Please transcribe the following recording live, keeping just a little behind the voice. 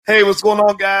Hey, what's going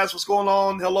on, guys? What's going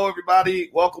on? Hello, everybody.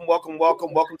 Welcome to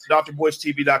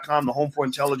drboystv.com, the home for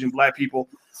intelligent Black people.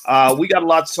 We got a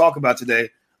lot to talk about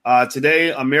today.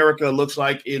 Today, America looks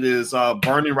like it is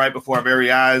burning right before our very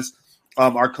eyes.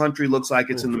 Our country looks like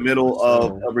it's in the middle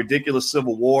of a ridiculous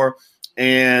civil war.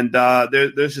 And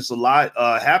there's just a lot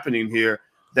happening here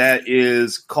that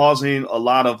is causing a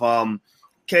lot of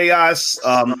chaos,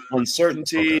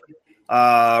 uncertainty,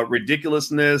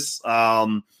 ridiculousness,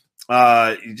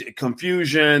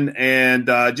 confusion, and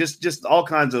just all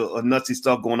kinds of nutsy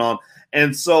stuff going on.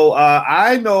 And so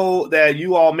I know that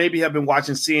you all maybe have been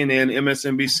watching CNN,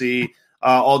 MSNBC,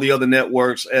 all the other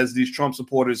networks, as these Trump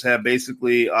supporters have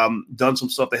basically done some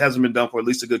stuff that hasn't been done for at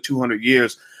least a good 200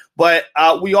 years. But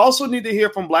we also need to hear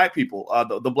from Black people.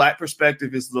 The Black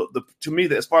perspective is to me,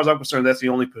 as far as I'm concerned, that's the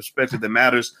only perspective that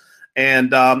matters.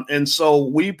 And so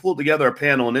we pulled together a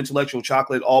panel, an intellectual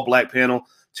chocolate, all Black panel,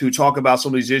 to talk about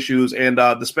some of these issues. And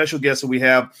the special guest that we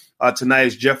have tonight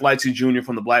is Jeff Lightsey Jr.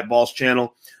 from the Black Boss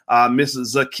channel.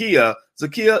 Mrs. Zakia,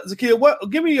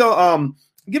 what? Give me your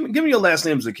give me your last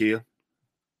name, Zakia.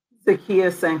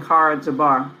 Zakia Sankara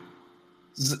Jabbar.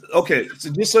 Okay, so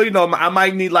just so you know, I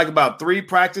might need like about 3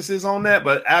 practices on that,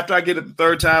 but after I get it the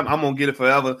third time, I'm gonna get it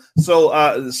forever. So,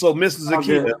 Mrs.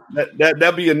 Zakia,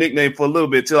 that'll be a nickname for a little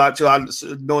bit till I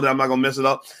know that I'm not gonna mess it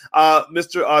up.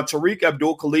 Mr. Tariq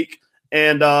Abdul Khalik,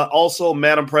 and also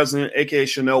Madam President, aka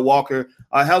Chanel Walker.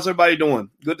 How's everybody doing?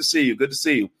 Good to see you. Good to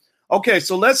see you. Okay,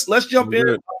 so let's jump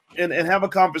in and have a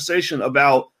conversation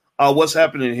about what's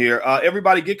happening here.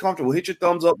 Everybody get comfortable. Hit your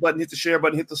thumbs up button, hit the share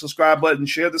button, hit the subscribe button,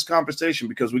 share this conversation,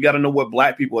 because we got to know what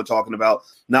Black people are talking about,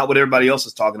 not what everybody else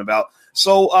is talking about.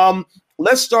 So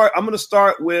let's start. I'm going to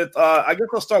start with, I guess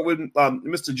I'll start with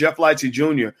Mr. Jeff Lightsey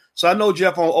Jr. So I know,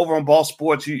 Jeff, over on Ball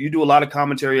Sports, you do a lot of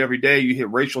commentary every day. You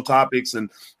hit racial topics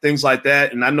and things like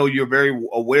that. And I know you're very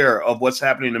aware of what's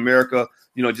happening in America,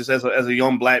 just as a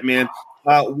young Black man.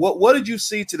 What did you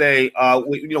see today?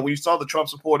 When you saw the Trump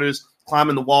supporters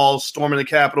climbing the walls, storming the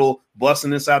Capitol,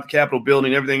 busting inside the Capitol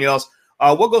building, everything else.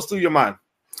 What goes through your mind?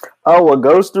 Oh, what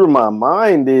goes through my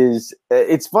mind is,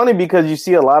 it's funny because you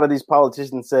see a lot of these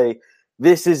politicians say,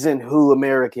 this isn't who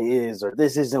America is, or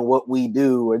this isn't what we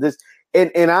do, or this.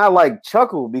 And I like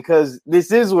chuckle, because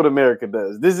this is what America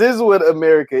does. This is what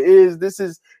America is. This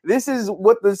is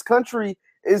what this country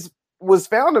was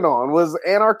founded on, was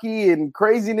anarchy and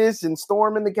craziness and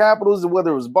storming the capitals, and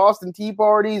whether it was Boston Tea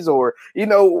Parties or,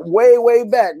 way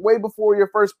back, way before your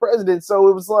first president. So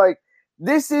it was like,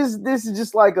 this is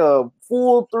just like a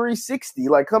full 360,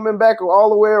 like coming back all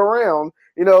the way around,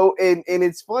 and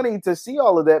it's funny to see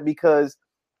all of that, because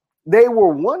they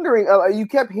were wondering, you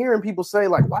kept hearing people say,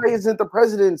 like, why isn't the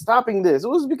president stopping this? It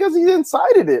was because he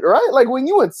incited it, right? Like, when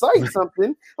you incite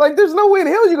something, like, there's no way in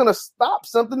hell you're going to stop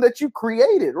something that you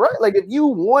created, right? Like, if you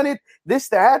wanted this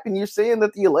to happen, you're saying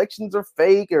that the elections are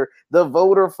fake or the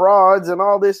voter frauds and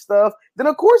all this stuff, then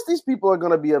of course these people are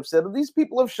going to be upset. These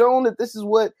people have shown that this is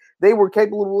what they were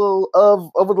capable of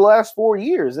over the last 4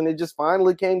 years, and it just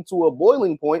finally came to a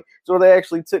boiling point, so they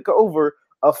actually took over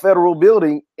a federal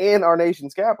building in our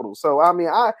nation's capital. So, I mean,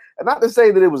 not to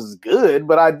say that it was good,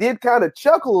 but I did kind of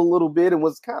chuckle a little bit and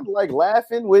was kind of like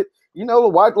laughing with,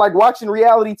 like watching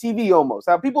reality TV almost.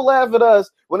 How people laugh at us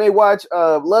when they watch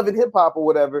Love and Hip Hop or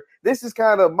whatever. This is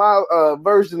kind of my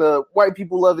version of white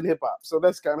people loving hip hop. So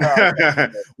that's kind of how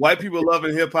white people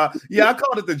loving hip hop. Yeah, I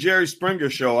called it the Jerry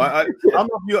Springer show. I don't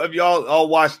know if y'all all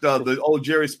watched the old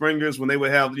Jerry Springers when they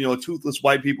would have, toothless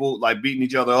white people like beating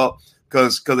each other up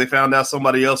because they found out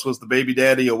somebody else was the baby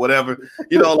daddy or whatever,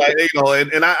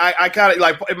 and I kind of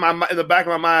like in the back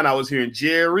of my mind, I was hearing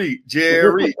Jerry.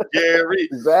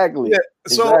 Exactly. Yeah.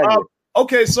 So, exactly.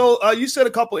 Okay. So you said a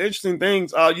couple of interesting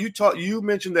things. You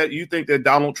mentioned that you think that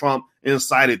Donald Trump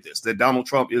incited this, that Donald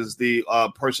Trump is the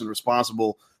person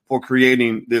responsible for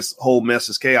creating this whole mess,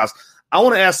 this chaos. I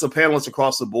want to ask the panelists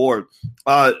across the board,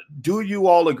 do you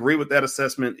all agree with that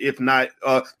assessment? If not,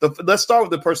 let's start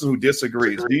with the person who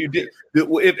disagrees.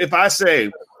 If I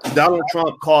say Donald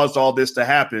Trump caused all this to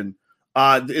happen,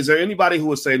 is there anybody who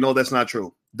would say, no, that's not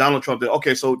true? Donald Trump did.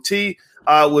 Okay, so T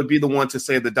would be the one to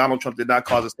say that Donald Trump did not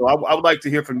cause it. So I would like to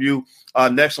hear from you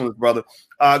next on this, brother.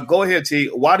 Go ahead, T.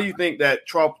 Why do you think that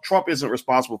Trump isn't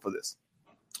responsible for this?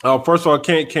 First of all,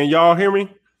 can y'all hear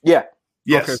me? Yeah.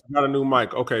 Yes. Okay, got a new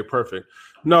mic. Okay, perfect.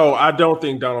 No, I don't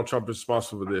think Donald Trump is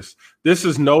responsible for this. This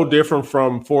is no different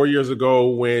from 4 years ago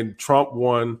when Trump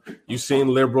won. You've seen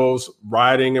liberals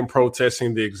rioting and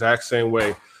protesting the exact same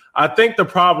way. I think the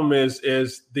problem is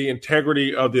the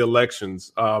integrity of the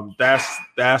elections.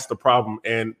 That's the problem.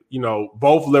 And,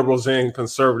 both liberals and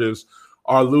conservatives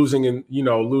are losing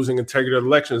integrity of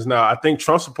elections. Now, I think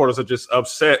Trump supporters are just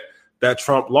upset that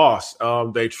Trump lost.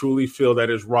 They truly feel that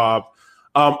is robbed.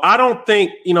 I don't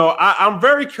think, I'm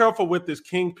very careful with this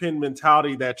kingpin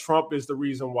mentality that Trump is the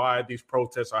reason why these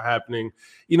protests are happening.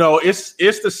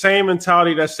 It's the same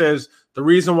mentality that says the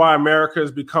reason why America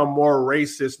has become more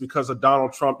racist because of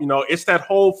Donald Trump. It's that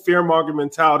whole fear-mongering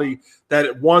mentality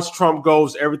that once Trump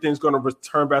goes, everything's going to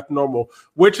return back to normal,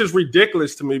 which is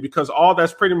ridiculous to me because all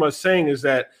that's pretty much saying is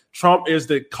that Trump is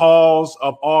the cause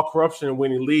of all corruption, and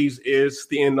when he leaves is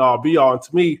the end-all be-all. And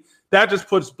to me, that just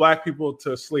puts black people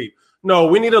to sleep. No,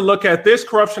 we need to look at this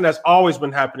corruption that's always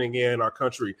been happening in our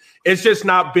country. It's just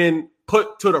not been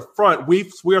put to the front. We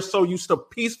are so used to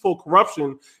peaceful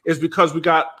corruption is because we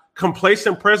got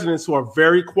complacent presidents who are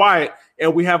very quiet,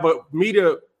 and we have a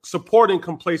media supporting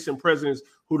complacent presidents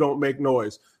who don't make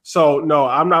noise. So, no,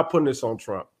 I'm not putting this on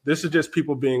Trump. This is just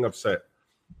people being upset.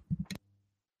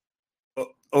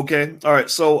 Okay. All right.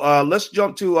 So let's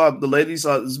jump to the ladies.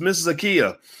 Mrs.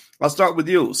 Akia, I'll start with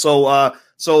you.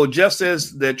 So Jeff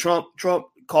says that Trump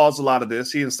caused a lot of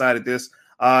this. He incited this.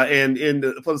 And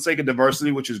for the sake of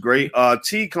diversity, which is great.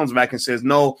 T comes back and says,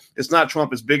 no, it's not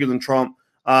Trump. It's bigger than Trump.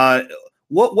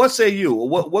 What say you?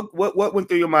 What went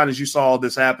through your mind as you saw all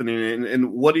this happening?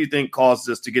 And what do you think caused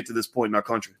us to get to this point in our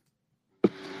country?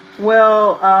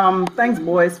 Well, thanks,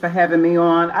 boys, for having me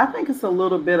on. I think it's a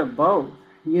little bit of both.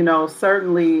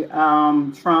 Certainly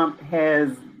Trump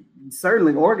has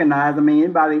certainly organized. I mean,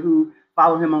 anybody who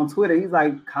follow him on Twitter, he's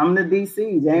like, come to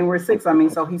DC, January 6th. I mean,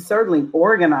 so he certainly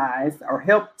organized or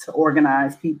helped to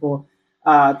organize people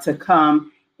to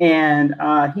come. And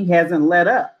he hasn't let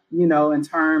up, in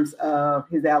terms of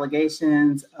his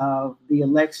allegations of the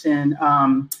election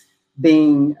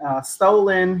being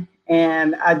stolen.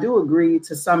 And I do agree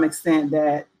to some extent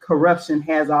that corruption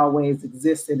has always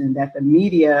existed and that the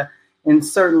media and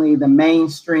certainly the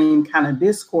mainstream kind of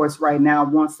discourse right now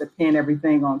wants to pin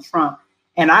everything on Trump.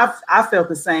 And I felt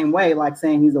the same way, like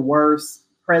saying he's the worst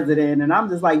president. And I'm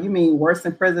just like, you mean worse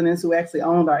than presidents who actually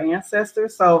owned our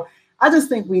ancestors? So I just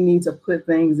think we need to put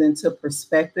things into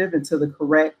perspective, into the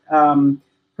correct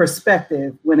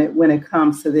perspective when it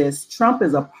comes to this. Trump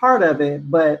is a part of it,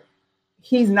 but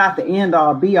he's not the end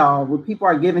all be all. Where people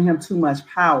are giving him too much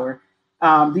power.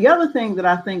 The other thing that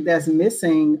I think that's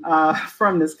missing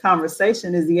from this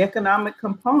conversation is the economic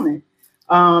component.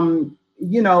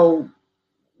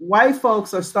 White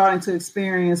folks are starting to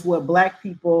experience what Black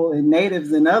people and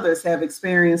natives and others have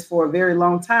experienced for a very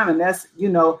long time. And that's,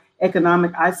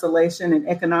 economic isolation and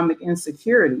economic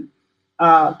insecurity.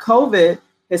 COVID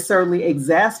has certainly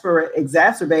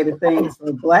exacerbated things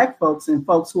for Black folks and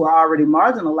folks who are already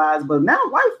marginalized, but now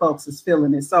white folks is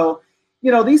feeling it. So,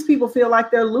 these people feel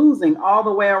like they're losing all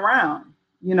the way around.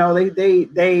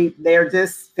 They're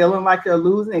just feeling like they're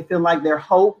losing. They feel like their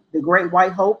hope, the great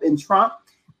white hope in Trump,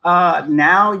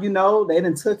 now, they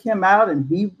done took him out and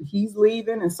he's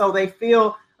leaving. And so they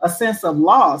feel a sense of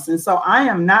loss. And so I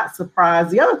am not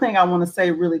surprised. The other thing I want to say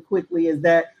really quickly is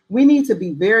that we need to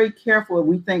be very careful if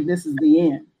we think this is the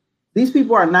end. These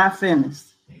people are not finished.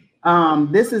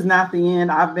 This is not the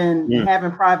end. I've been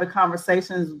having private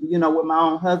conversations, with my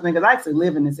own husband, because I actually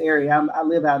live in this area. I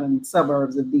live out in the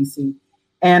suburbs of DC.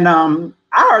 And I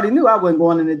already knew I wasn't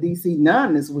going into DC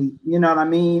none this week. You know what I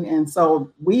mean? And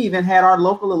so we even had our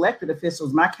local elected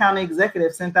officials. My county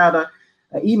executive sent out an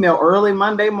email early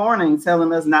Monday morning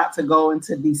telling us not to go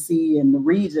into DC and the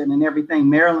region and everything.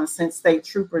 Maryland sent state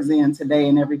troopers in today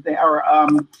and everything, or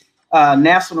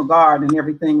National Guard and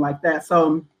everything like that.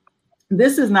 So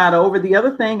this is not over. The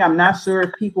other thing, I'm not sure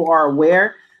if people are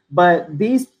aware, but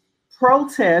these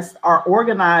protests are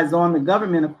organized on the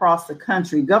government across the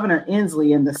country. Governor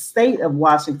Inslee in the state of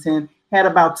Washington had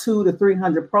about 200 to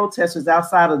 300 protesters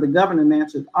outside of the governor's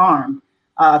mansion armed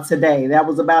today. That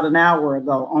was about an hour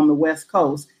ago on the West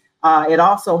Coast. It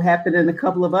also happened in a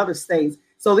couple of other states.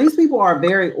 So these people are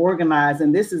very organized,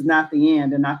 and this is not the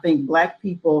end. And I think Black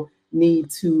people need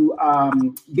to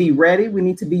be ready. We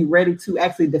need to be ready to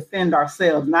actually defend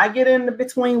ourselves, not get in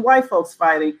between white folks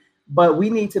fighting, but we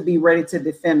need to be ready to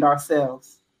defend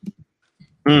ourselves.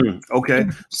 Okay.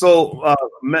 So,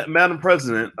 Madam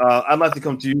President, I'd like to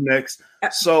come to you next.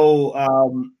 So,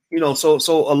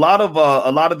 so a lot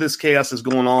of this chaos is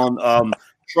going on.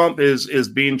 Trump is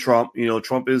being Trump.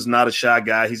 Trump is not a shy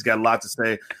guy. He's got a lot to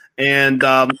say. And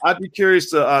I'd be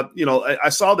curious to, I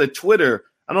saw that Twitter,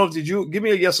 I don't know, did you give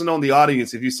me a yes or no in the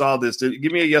audience if you saw this?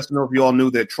 Give me a yes or no if you all knew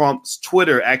that Trump's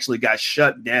Twitter actually got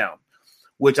shut down,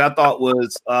 which I thought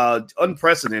was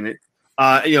unprecedented.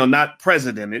 not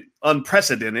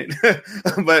unprecedented,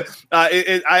 but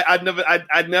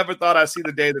I never thought I'd see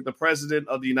the day that the president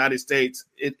of the United States,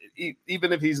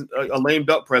 even if he's a lame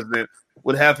duck president,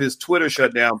 would have his Twitter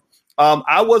shut down.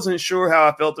 I wasn't sure how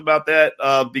I felt about that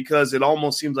because it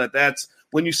almost seems like that's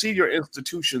when you see your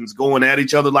institutions going at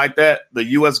each other like that, the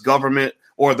U.S. government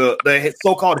or the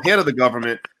so-called head of the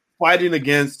government fighting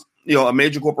against, a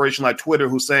major corporation like Twitter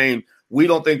who's saying, we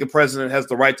don't think the president has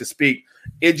the right to speak.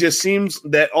 It just seems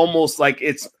that almost like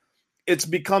it's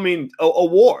becoming a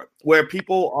war where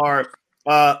people are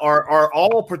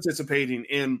all participating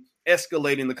in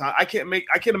escalating the I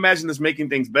can't imagine this making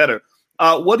things better.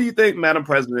 What do you think, Madam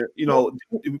President?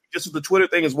 Just with the Twitter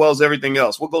thing as well as everything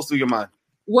else, what goes through your mind?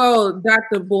 Well,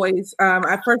 Dr. Boyce,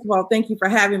 first of all, thank you for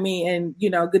having me, and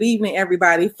good evening,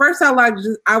 everybody. First, I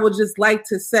would just like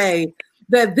to say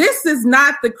that this is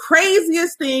not the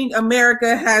craziest thing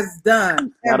America has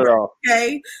done. Not at all.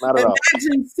 Okay. Not at all.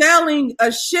 Imagine sailing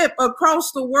a ship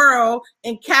across the world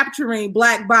and capturing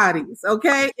Black bodies,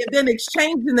 okay, and then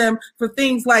exchanging them for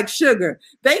things like sugar.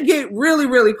 They get really,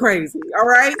 really crazy. All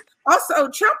right. Also,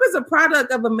 Trump is a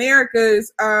product of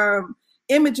America's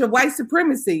image of white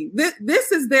supremacy.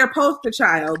 This is their poster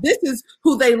child. This is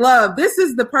who they love. This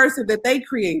is the person that they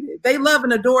created. They love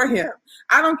and adore him.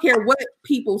 I don't care what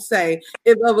people say.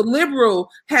 If a liberal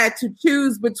had to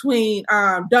choose between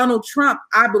Donald Trump,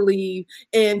 I believe,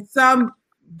 and some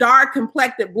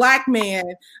dark-complected Black man,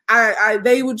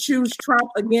 they would choose Trump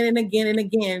again and again and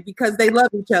again because they love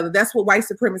each other. That's what white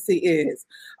supremacy is.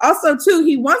 Also, too,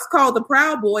 he once called the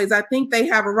Proud Boys. I think they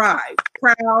have arrived,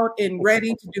 proud and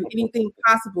ready to do anything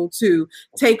possible to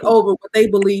take over what they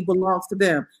believe belongs to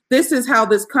them. This is how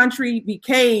this country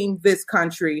became this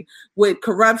country, with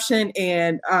corruption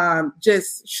and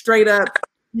just straight up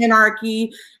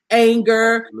anarchy,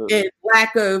 anger, and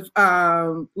lack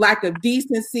of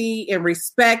decency and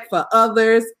respect for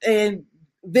others. And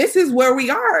this is where we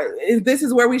are. This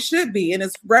is where we should be. And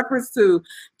it's reference to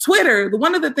Twitter.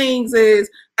 One of the things is,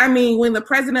 when the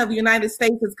president of the United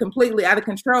States is completely out of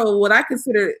control, what I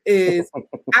consider is,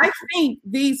 I think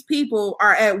these people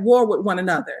are at war with one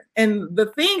another. And the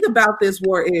thing about this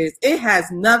war is, it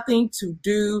has nothing to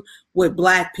do with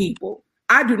Black people.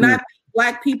 I do not think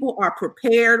Black people are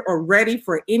prepared or ready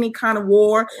for any kind of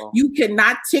war. You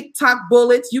cannot TikTok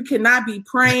bullets. You cannot be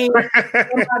praying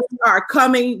when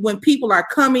people are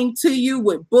coming to you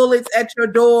with bullets at your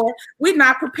door. We're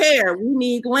not prepared. We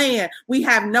need land. We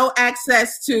have no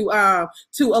access to a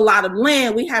lot of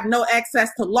land. We have no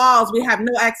access to laws. We have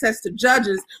no access to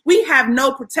judges. We have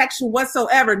no protection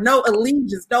whatsoever. No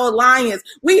allegiance, no alliance.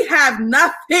 We have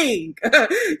nothing.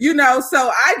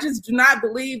 So I just do not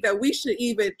believe that we should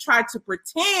even try to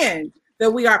pretend that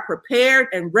we are prepared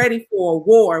and ready for a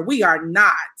war. We are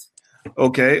not.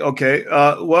 Okay.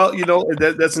 Well,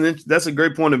 that's a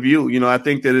great point of view. I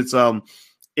think that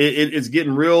it's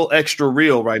getting real extra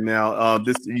real right now.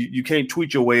 You can't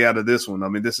tweet your way out of this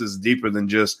one. This is deeper than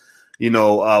just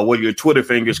what your Twitter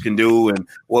fingers can do and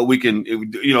what we can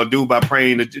do by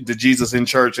praying to Jesus in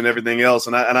church and everything else.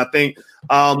 And I think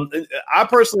I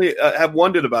personally have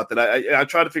wondered about that. I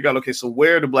try to figure out, okay, so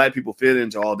where do Black people fit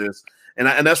into all this?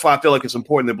 And that's why I feel like it's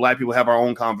important that Black people have our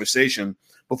own conversation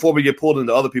before we get pulled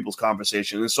into other people's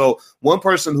conversation. And so one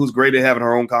person who's great at having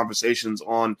her own conversations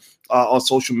on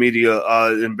social media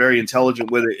and very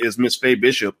intelligent with it is Miss Faye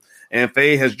Bishop. And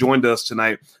Faye has joined us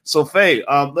tonight. So Faye,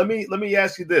 let me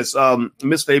ask you this,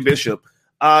 Miss Faye Bishop,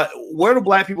 where do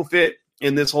Black people fit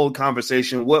in this whole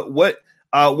conversation? What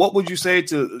would you say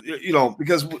to,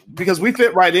 because we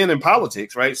fit right in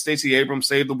politics, right? Stacey Abrams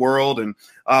saved the world, and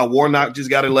Warnock just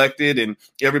got elected, and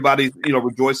everybody's,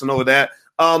 rejoicing over that.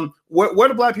 Where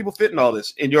do Black people fit in all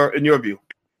this, in your view?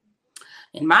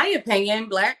 In my opinion,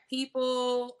 Black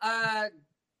people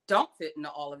don't fit into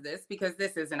all of this because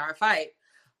this isn't our fight.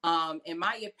 In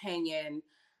my opinion,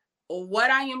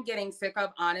 what I am getting sick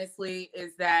of, honestly,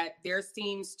 is that there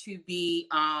seems to be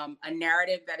a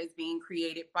narrative that is being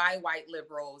created by white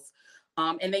liberals,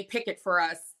 and they pick it for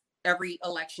us every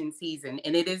election season.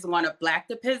 And it is one of Black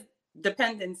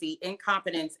dependency,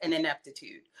 incompetence, and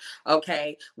ineptitude.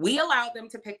 Okay. We allow them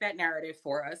to pick that narrative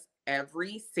for us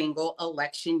every single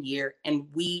election year, and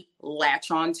we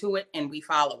latch onto it and we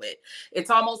follow it. It's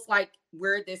almost like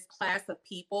we're this class of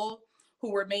people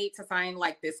who were made to sign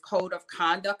like this code of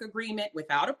conduct agreement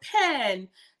without a pen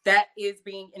that is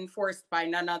being enforced by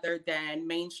none other than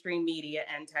mainstream media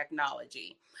and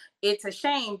technology. It's a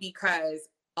shame because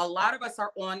a lot of us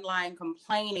are online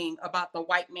complaining about the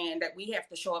white man that we have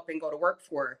to show up and go to work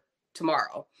for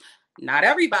tomorrow. Not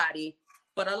everybody,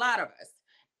 but a lot of us.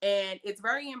 And it's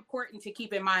very important to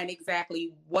keep in mind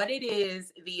exactly what it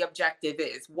is the objective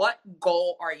is. What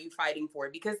goal are you fighting for?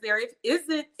 Because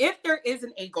if there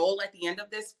isn't a goal at the end of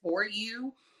this for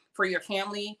you, for your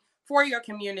family, for your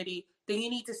community, then you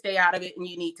need to stay out of it and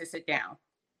you need to sit down.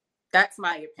 That's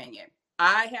my opinion.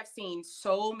 I have seen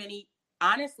so many,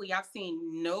 honestly, I've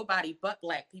seen nobody but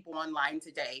Black people online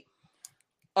today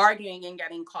arguing and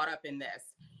getting caught up in this.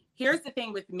 Here's the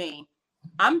thing with me.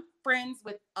 I'm friends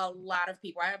with a lot of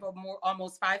people. I have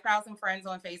almost 5,000 friends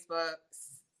on Facebook.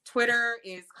 Twitter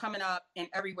is coming up and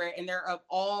everywhere, and they're of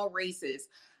all races.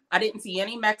 I didn't see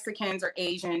any Mexicans or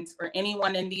Asians or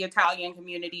anyone in the Italian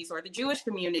communities or the Jewish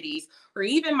communities or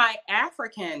even my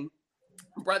African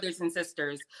brothers and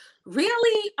sisters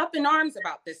really up in arms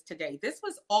about this today. This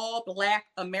was all Black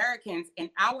Americans, and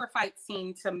our fight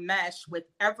seemed to mesh with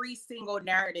every single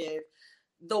narrative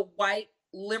the white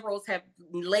liberals have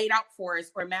laid out for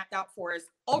us or mapped out for us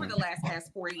over the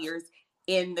past 4 years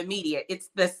in the media. It's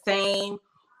the same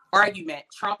argument.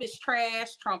 Trump is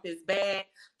trash. Trump is bad.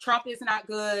 Trump is not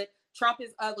good. Trump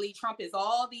is ugly. Trump is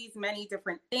all these many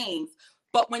different things.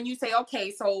 But when you say,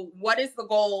 okay, so what is the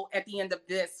goal at the end of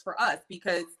this for us?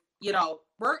 Because, we all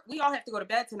have to go to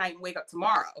bed tonight and wake up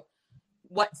tomorrow.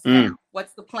 What's now?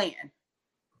 What's the plan?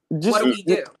 What do we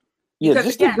do?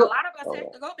 Because again, a lot of us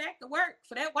have to go back to work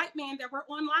for that white man that we're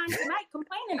online tonight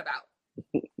complaining about.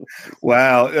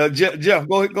 Wow, Jeff,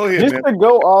 go ahead. Just man. to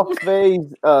go off Faye's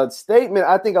statement,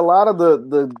 I think a lot of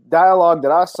the dialogue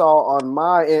that I saw on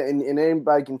my and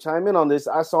anybody can chime in on this,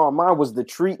 I saw on mine was the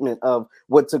treatment of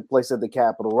what took place at the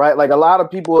Capitol, right? Like a lot of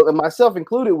people, and myself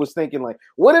included, was thinking like,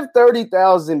 what if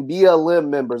 30,000 BLM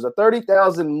members or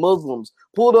 30,000 Muslims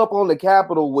pulled up on the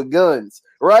Capitol with guns,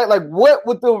 right? Like what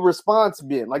would the response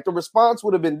been? Like the response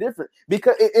would have been different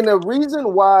because, and the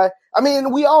reason why, I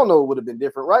mean, we all know it would have been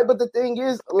different, right? But the thing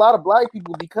is, a lot of Black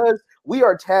people, because we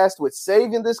are tasked with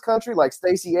saving this country, like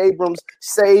Stacey Abrams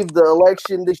saved the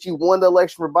election, that she won the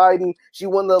election for Biden, she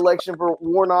won the election for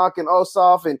Warnock and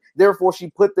Ossoff, and therefore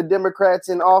she put the Democrats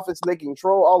in office, they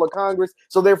control all of Congress,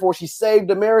 so therefore she saved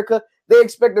America. They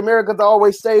expect America to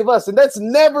always save us, and that's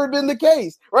never been the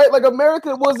case, right? Like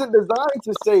America wasn't designed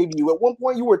to save you. At one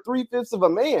point, you were 3/5 of a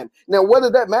man. Now, whether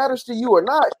that matters to you or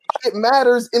not, it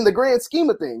matters in the grand scheme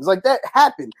of things. Like that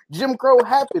happened. Jim Crow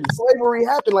happened. Slavery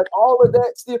happened. Like all of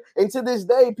that still, and to this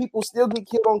day, people still get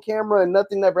killed on camera and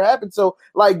nothing ever happened. So,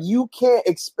 like, you can't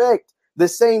expect the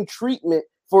same treatment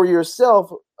for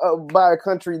yourself by a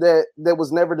country that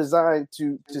was never designed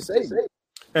to save you.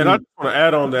 And I just want to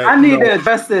add on that. I need to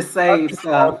address this save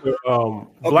stuff.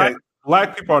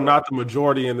 Black people are not the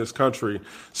majority in this country.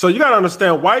 So you got to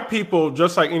understand, white people,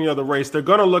 just like any other race, they're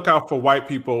going to look out for white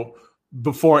people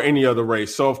before any other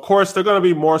race. So, of course, they're going to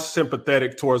be more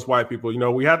sympathetic towards white people.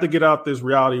 We have to get out this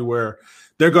reality where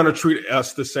they're going to treat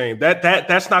us the same.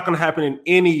 That's not going to happen in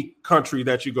any country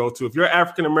that you go to. If you're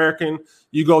African American,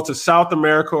 you go to South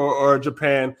America or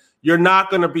Japan, you're not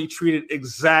going to be treated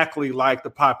exactly like the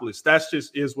populace. That's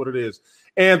just is what it is.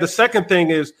 And the second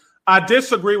thing is, I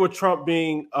disagree with Trump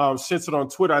being censored on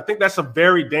Twitter. I think that's a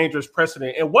very dangerous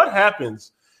precedent. And what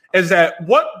happens is that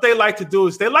what they like to do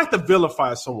is they like to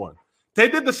vilify someone. They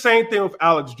did the same thing with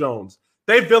Alex Jones.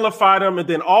 They vilified him, and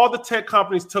then all the tech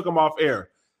companies took him off air.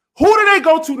 Who do they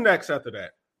go to next after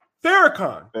that?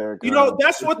 Farrakhan.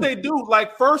 That's what they do.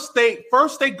 Like first they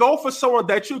go for someone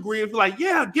that you agree with, like,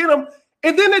 yeah, get him.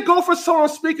 And then they go for someone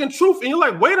speaking truth. And you're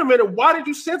like, wait a minute, why did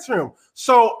you censor him?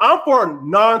 So I'm for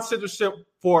non-censorship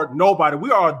for nobody.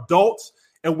 We are adults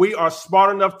and we are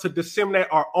smart enough to disseminate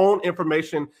our own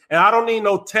information. And I don't need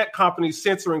no tech company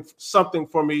censoring something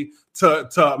for me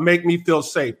to make me feel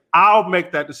safe. I'll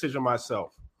make that decision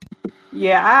myself.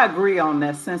 Yeah, I agree on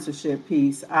that censorship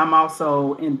piece. I'm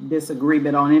also in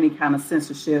disagreement on any kind of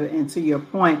censorship. And to your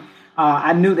point,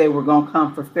 I knew they were going to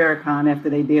come for Farrakhan after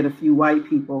they did a few white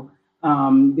people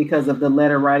because of the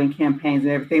letter writing campaigns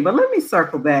and everything. But let me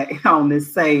circle back on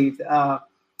this saved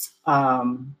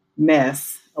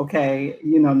mess. Okay,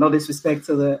 no disrespect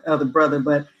to the other brother,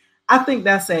 but I think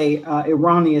that's a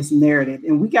erroneous narrative,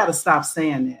 and we got to stop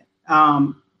saying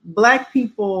that. Black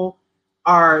people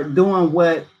are doing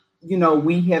what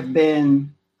we have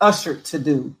been ushered to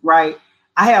do, right?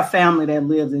 I have family that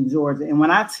lives in Georgia, and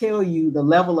when I tell you the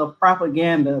level of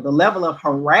propaganda, the level of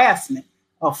harassment,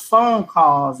 of phone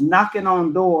calls, knocking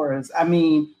on doors, I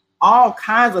mean, all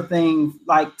kinds of things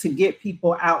like to get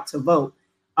people out to vote.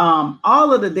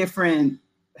 All of the different.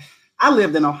 I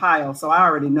lived in Ohio, so I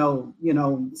already know,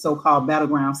 so-called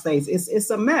battleground states.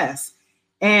 It's a mess,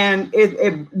 and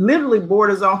it literally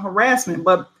borders on harassment.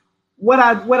 But what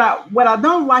I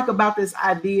don't like about this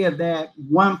idea that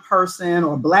one person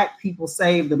or Black people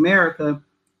saved America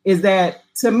is that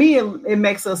to me, it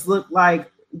makes us look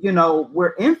like, you know,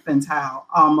 we're infantile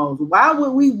almost. Why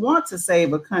would we want to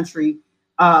save a country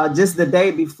just the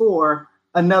day before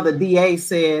another DA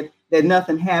said that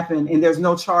nothing happened and there's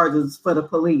no charges for the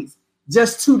police?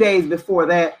 Just 2 days before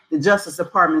that, the Justice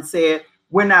Department said,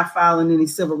 we're not filing any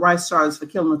civil rights charges for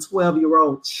killing a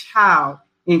 12-year-old child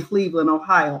in Cleveland,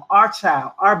 Ohio. Our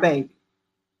child, our baby.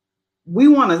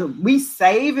 We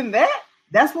saving that?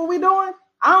 That's what we're doing?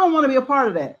 I don't want to be a part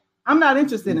of that. I'm not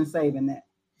interested in saving that.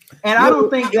 And I don't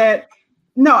think that,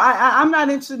 no, I'm not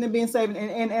interested in being saved.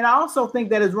 And I also think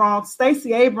that is wrong.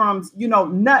 Stacey Abrams, you know,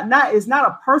 it's not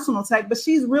a personal attack, but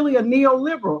she's really a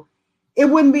neoliberal. It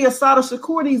wouldn't be Assata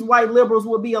Shakur these white liberals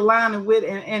would be aligning with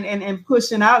and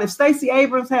pushing out. If Stacey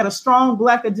Abrams had a strong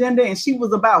Black agenda and she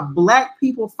was about Black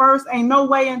people first, ain't no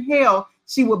way in hell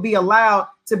she would be allowed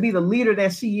to be the leader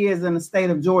that she is in the state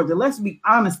of Georgia. Let's be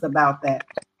honest about that.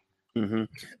 Mm-hmm.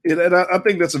 And I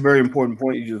think that's a very important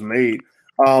point you just made.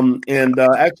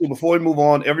 Actually, before we move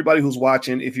on, everybody who's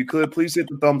watching, if you could, please hit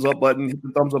the thumbs up button. Hit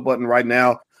the thumbs up button right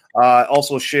now.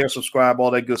 Also share, subscribe,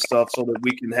 all that good stuff so that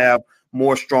we can have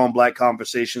more strong Black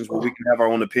conversations where we can have our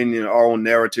own opinion, our own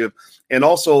narrative. And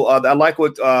also, I like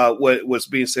what was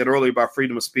being said earlier about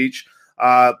freedom of speech.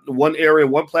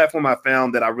 One platform I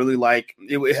found that I really like,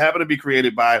 it happened to be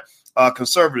created by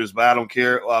conservatives, but I don't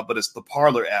care. But it's the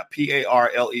Parler app,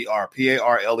 Parler,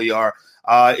 Parler.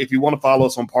 If you want to follow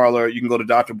us on Parler, you can go to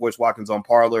Dr. Boyce Watkins on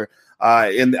Parler.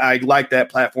 And I like that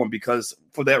platform because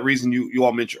for that reason you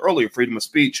all mentioned earlier, freedom of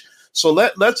speech. So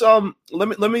let's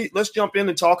jump in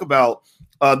and talk about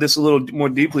this a little more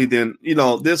deeply. Then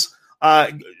this.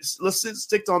 Let's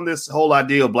stick on this whole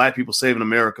idea of Black people saving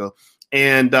America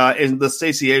and the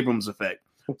Stacey Abrams effect.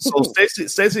 So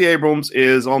Stacey Abrams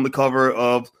is on the cover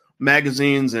of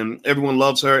magazines and everyone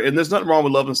loves her. And there's nothing wrong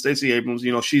with loving Stacey Abrams.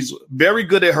 You know, she's very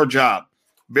good at her job,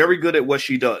 very good at what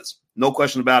she does. No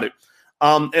question about it.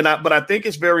 But I think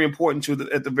it's very important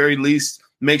at the very least,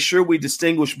 make sure we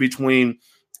distinguish between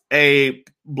a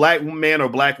Black man or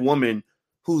Black woman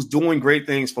who's doing great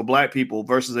things for Black people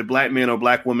versus a Black man or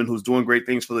Black woman who's doing great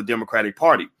things for the Democratic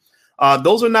Party.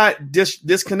 Those are not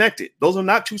disconnected. Those are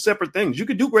not two separate things. You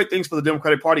could do great things for the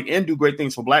Democratic Party and do great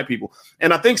things for Black people.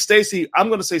 And I think I'm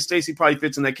going to say Stacey probably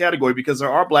fits in that category because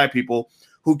there are Black people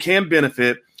who can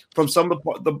benefit from some of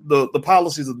the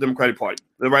policies of the Democratic Party.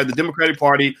 Right? The Democratic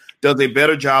Party does a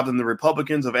better job than the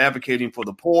Republicans of advocating for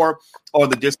the poor or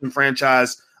the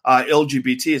disenfranchised,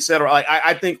 LGBT, et cetera.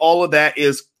 I think all of that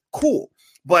is cool.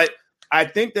 But I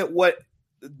think that what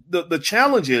the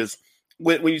challenge is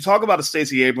when you talk about a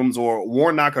Stacey Abrams or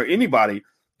Warnock or anybody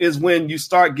is when you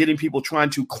start getting people trying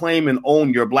to claim and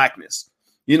own your Blackness.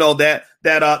 You know, that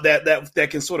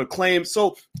can sort of claim.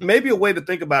 So maybe a way to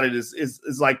think about it is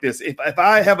like this. If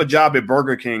I have a job at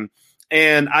Burger King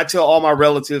and I tell all my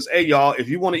relatives, hey, y'all, if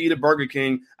you want to eat at Burger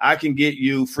King, I can get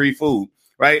you free food.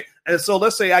 Right. And so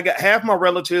let's say I got half my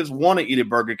relatives want to eat at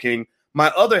Burger King. My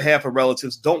other half of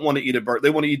relatives don't want to eat at Burger. They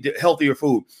want to eat healthier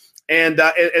food. And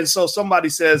so somebody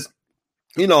says,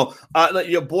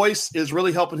 your Boyce is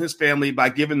really helping his family by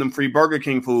giving them free Burger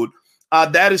King food.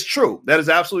 That is true. That is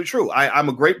absolutely true. I'm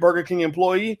a great Burger King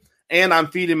employee and I'm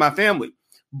feeding my family.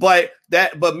 But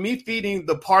me feeding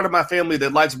the part of my family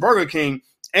that likes Burger King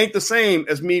ain't the same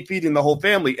as me feeding the whole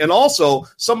family. And also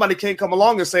somebody can't come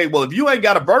along and say, well, if you ain't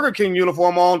got a Burger King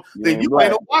uniform on, then you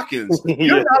ain't a Watkins.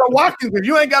 You're not a Watkins if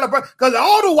you ain't got a Burger, because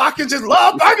all the Watkins just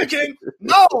love Burger King.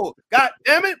 No, God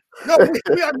damn it. No,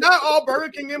 we are not all Burger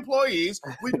King employees.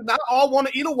 We do not all want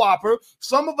to eat a Whopper.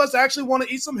 Some of us actually want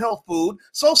to eat some health food.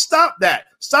 So stop that.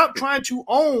 Stop trying to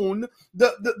own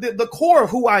the core of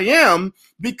who I am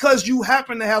because you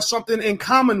happen to have something in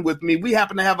common with me. We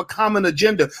happen to have a common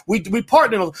agenda. We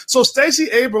partner. So Stacey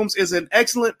Abrams is an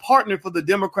excellent partner for the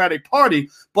Democratic Party,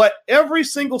 but every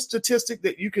single statistic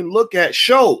that you can look at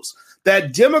shows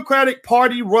that Democratic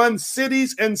Party run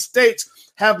cities and states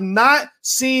have not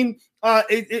seen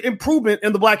improvement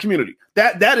in the Black community.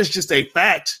 That is just a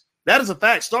fact. That is a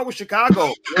fact. Start with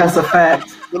Chicago. That's a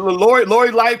fact.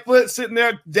 Lori Lightfoot sitting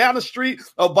there down the street.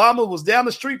 Obama was down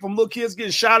the street from little kids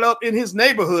getting shot up in his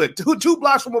neighborhood. Two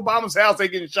blocks from Obama's house, they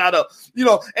getting shot up.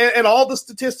 And all the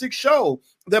statistics show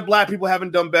that Black people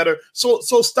haven't done better. So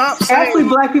stop saying. Actually,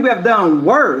 Black people have done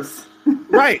worse.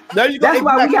 Right. There you go. That's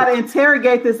why we got to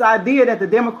interrogate this idea that the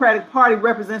Democratic Party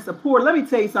represents the poor. Let me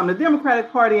tell you something. The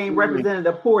Democratic Party ain't represented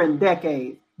the poor in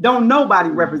decades. Don't nobody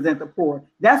represent the poor.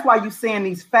 That's why you're seeing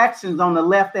these factions on the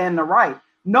left and the right.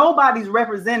 Nobody's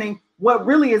representing what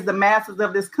really is the masses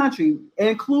of this country,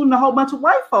 including a whole bunch of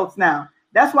white folks now.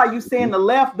 That's why you're seeing the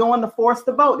left doing the force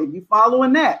to vote. If you're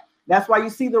following that, That's why you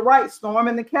see the right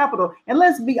storming the Capitol. And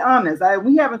let's be honest,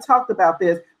 we haven't talked about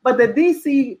this, but the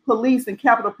DC police and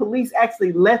Capitol Police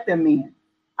actually let them in.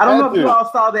 I don't know if you all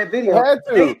saw that video.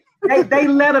 They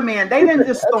let them in. They didn't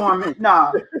just storm it.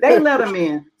 No, they let them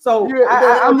in. So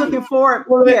I'm looking forward.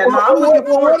 I'm looking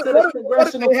forward to the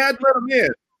congressional. They had to let them in.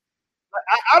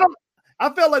 I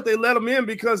felt like they let them in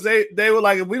because they were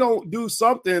like, if we don't do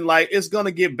something, like it's gonna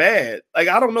get bad. Like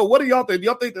I don't know. What do y'all think?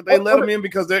 Y'all think that they let them in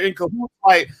because they're in cahoots?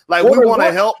 Like we want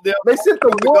to help them. They sent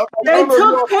the They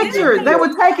took pictures. They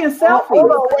were taking selfies.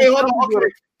 Hold on. Okay.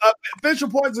 Finish your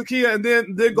point, Zakia, and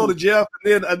then go to Jeff,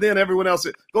 and then everyone else.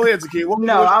 Go ahead, Zakia.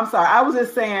 I'm sorry. I was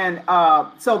just saying.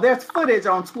 So there's footage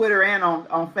on Twitter and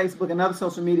on Facebook and other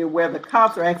social media where the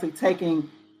cops are actually taking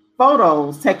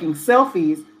photos, taking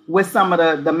selfies with some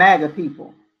of the MAGA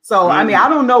people. So, I mean, I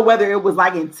don't know whether it was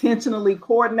like intentionally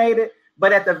coordinated,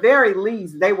 but at the very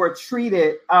least, they were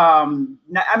treated,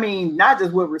 not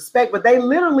just with respect, but they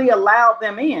literally allowed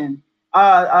them in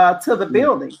to the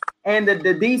building. And the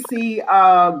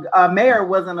DC mayor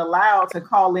wasn't allowed to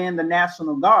call in the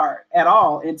National Guard at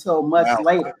all until much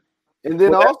later. And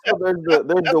then also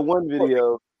there's the one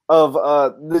video of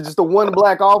just the one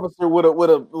black officer with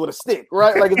a stick,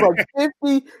 right? Like it's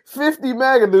like 50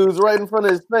 MAGA dudes right in front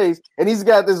of his face, and he's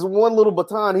got this one little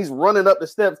baton. He's running up the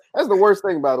steps. That's the worst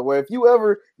thing, by the way. If you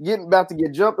ever about to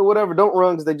get jumped or whatever, don't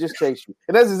run because they just chase you.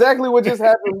 And that's exactly what just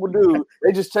happened with dude.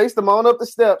 They just chased him on up the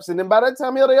steps, and then by that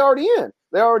time, they already in.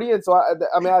 They're already in. So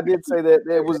I did say that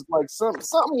there was like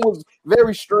something was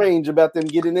very strange about them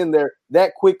getting in there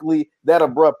that quickly, that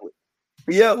abruptly.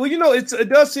 Yeah, well, it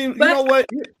does seem. You know what?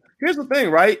 Here's the thing,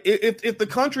 right? If the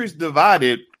country's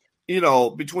divided,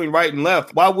 between right and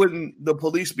left, why wouldn't the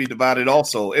police be divided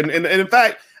also? And in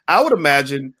fact, I would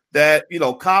imagine that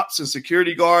cops and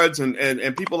security guards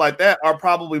and people like that are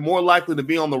probably more likely to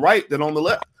be on the right than on the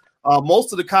left.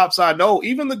 Most of the cops I know,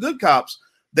 even the good cops,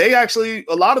 a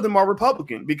lot of them are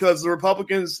Republican because the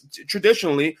Republicans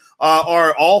traditionally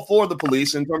are all for the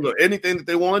police in terms of anything that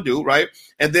they want to do, right?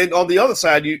 And then on the other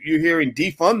side, you're hearing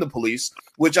defund the police,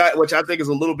 which I think is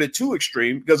a little bit too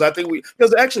extreme because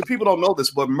because actually people don't know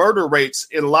this, but murder rates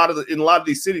in a lot of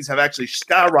these cities have actually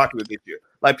skyrocketed this year.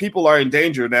 Like people are in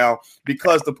danger now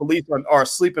because the police are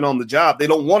sleeping on the job. They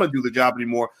don't want to do the job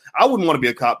anymore. I wouldn't want to be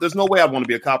a cop. There's no way I'd want to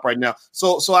be a cop right now.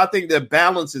 So I think that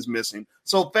balance is missing.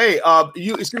 So Faye,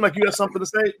 it seems like you have something to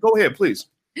say. Go ahead, please.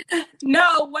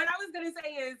 No, what I was going to say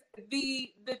is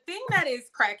the thing that is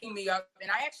cracking me up,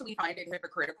 and I actually find it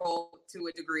hypocritical to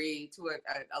a degree, to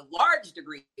a large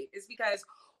degree, is because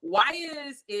why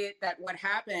is it that what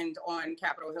happened on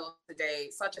Capitol Hill today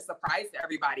such a surprise to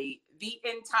everybody? The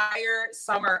entire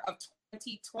summer of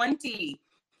 2020,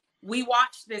 we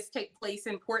watched this take place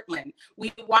in Portland.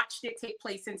 We watched it take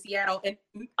place in Seattle and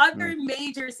other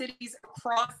major cities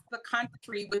across the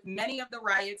country with many of the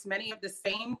riots, many of the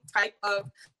same type of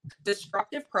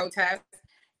destructive protests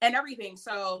and everything.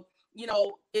 So,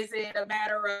 is it a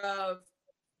matter of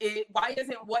why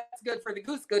isn't what's good for the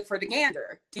goose good for the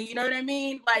gander? Do you know what I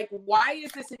mean? Like, why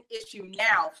is this an issue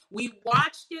now? We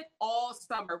watched it all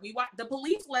summer. The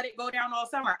police let it go down all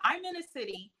summer. I'm in a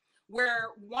city where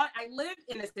I live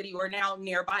in a city, or now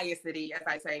nearby a city, as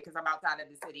I say, because I'm outside of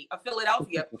the city of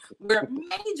Philadelphia, where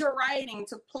major rioting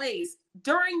took place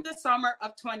during the summer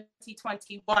of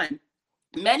 2021.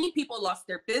 Many people lost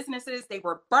their businesses. They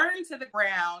were burned to the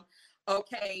ground.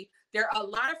 Okay. There are a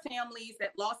lot of families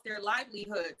that lost their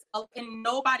livelihoods, and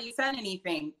nobody said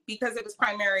anything because it was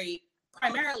primarily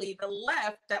the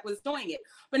left that was doing it.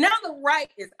 But now the right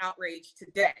is outraged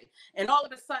today. And all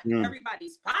of a sudden,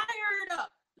 everybody's fired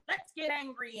up. Let's get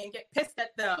angry and get pissed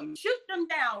at them, shoot them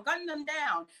down, gun them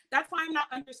down. That's why I'm not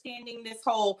understanding this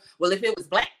whole, well, if it was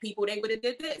black people, they would have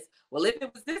did this. Well, if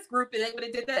it was this group, they would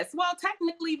have did this. Well,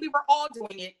 technically, we were all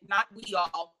doing it, not we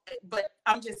all. But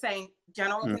I'm just saying,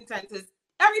 general consensus,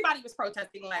 everybody was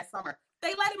protesting last summer.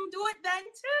 They let him do it then,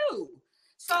 too.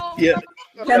 So,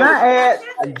 can I add?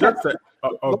 Go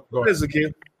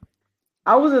ahead.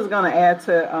 I was just going to add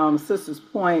to Sister's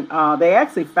point. They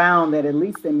actually found that at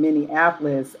least in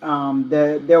Minneapolis,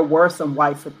 there were some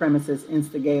white supremacist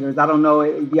instigators. I don't know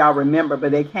if y'all remember, but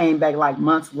they came back like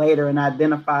months later and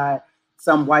identified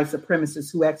some white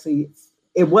supremacists who actually,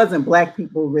 it wasn't black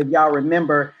people, if y'all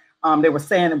remember. They were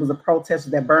saying it was a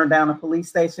protester that burned down a police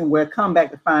station, where come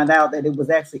back to find out that it was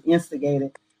actually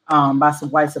instigated by some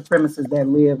white supremacists that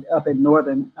lived up in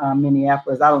northern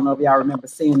Minneapolis. I don't know if y'all remember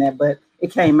seeing that, but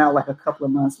it came out like a couple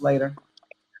of months later.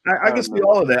 I can see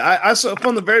all of that. I saw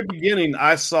from the very beginning,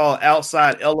 I saw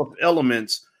outside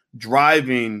elements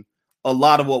driving a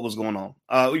lot of what was going on.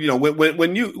 When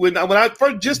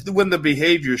the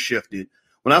behavior shifted,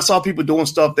 when I saw people doing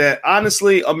stuff that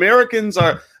honestly, Americans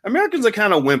are kind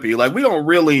of wimpy. Like, we don't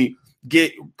really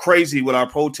get crazy with our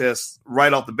protests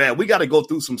right off the bat. We got to go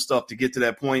through some stuff to get to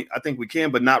that point. I think we can,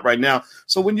 but not right now.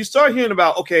 So when you start hearing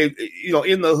about, okay,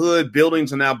 in the hood,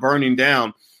 buildings are now burning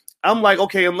down, I'm like,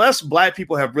 okay, unless Black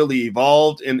people have really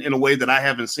evolved in a way that I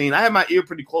haven't seen. I have my ear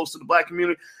pretty close to the Black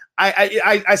community.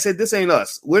 I said, this ain't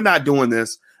us. We're not doing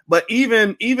this. But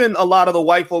even a lot of the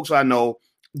white folks I know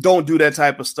don't do that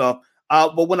type of stuff.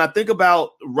 But when I think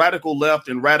about radical left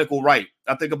and radical right,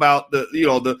 I think about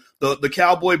the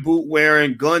cowboy boot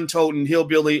wearing, gun toting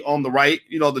hillbilly on the right,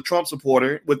 the Trump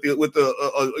supporter with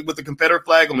the Confederate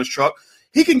flag on his truck.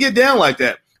 He can get down like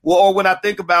that. Well, or when I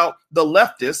think about the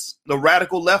leftists, the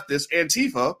radical leftists,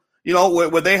 Antifa,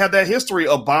 where they have that history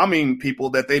of bombing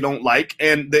people that they don't like,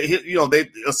 and they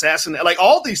assassinate. Like,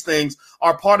 all these things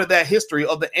are part of that history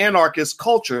of the anarchist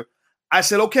culture. I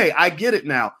said, okay, I get it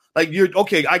now. Like,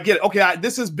 I get it. Okay,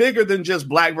 this is bigger than just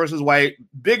Black versus white,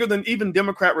 bigger than even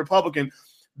Democrat, Republican.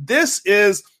 This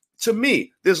is, to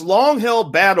me, this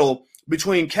long-held battle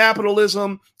between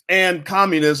capitalism and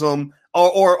communism,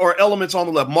 or elements on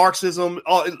the left, Marxism,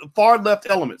 far left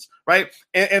elements, right?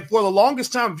 And for the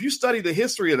longest time, if you study the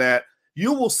history of that,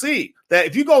 you will see that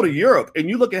if you go to Europe and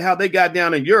you look at how they got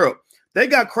down in Europe, they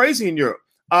got crazy in Europe.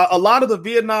 A lot of the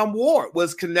Vietnam War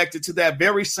was connected to that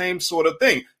very same sort of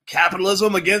thing.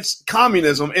 Capitalism against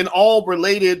communism and all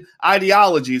related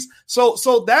ideologies. So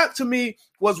that, to me,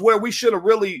 was where we should have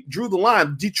really drew the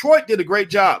line. Detroit did a great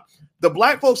job. The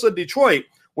Black folks of Detroit,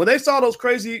 when they saw those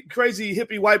crazy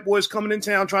hippie white boys coming in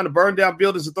town trying to burn down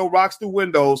buildings and throw rocks through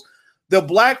windows, the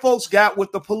Black folks got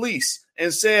with the police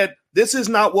and said, this is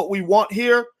not what we want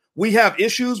here. We have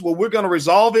issues where we're going to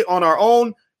resolve it on our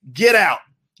own. Get out.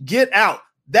 Get out.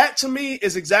 That, to me,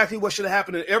 is exactly what should have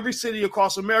happened in every city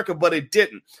across America, but it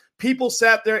didn't. People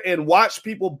sat there and watched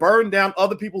people burn down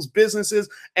other people's businesses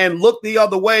and look the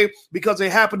other way because they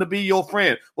happen to be your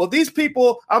friend. Well, these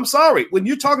people, I'm sorry, when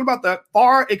you're talking about the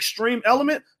far extreme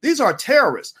element, these are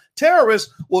terrorists.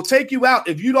 Terrorists will take you out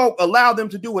if you don't allow them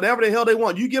to do whatever the hell they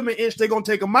want. You give them an inch, they're going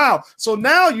to take a mile. So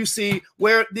now you see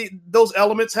where those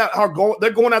elements are going. They're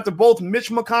going after both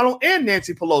Mitch McConnell and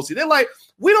Nancy Pelosi. They're like,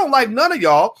 we don't like none of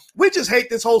y'all. We just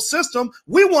hate this whole system.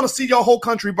 We want to see your whole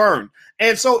country burn.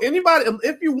 And so anybody,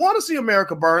 if you want to see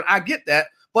America burn, I get that.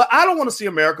 But I don't want to see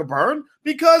America burn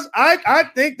because I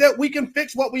think that we can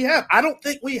fix what we have. I don't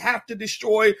think we have to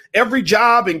destroy every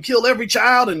job and kill every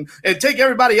child and take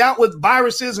everybody out with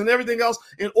viruses and everything else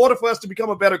in order for us to become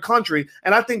a better country.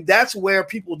 And I think that's where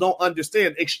people don't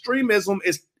understand. Extremism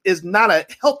is not a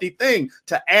healthy thing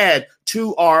to add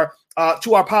to our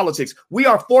politics. We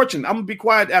are fortunate. I'm going to be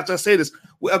quiet after I say this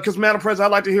because, Madam President,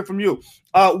 I'd like to hear from you.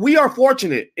 We are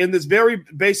fortunate in this very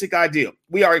basic idea.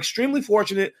 We are extremely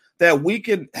fortunate that we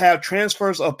can have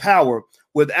transfers of power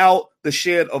without the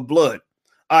shed of blood.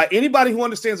 Anybody who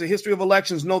understands the history of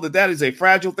elections know that is a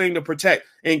fragile thing to protect.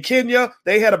 In Kenya,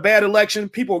 they had a bad election.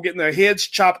 People were getting their heads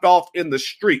chopped off in the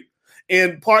street.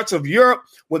 In parts of Europe,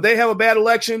 when they have a bad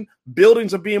election,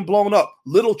 buildings are being blown up.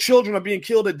 Little children are being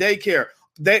killed at daycare.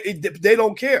 They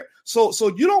don't care. So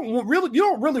you don't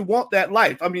really want that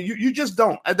life. I mean, you just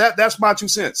don't. That's my 2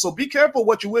 cents. So be careful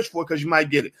what you wish for because you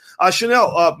might get it.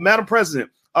 Chanel, Madam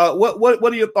President, what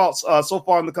are your thoughts so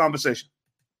far in the conversation?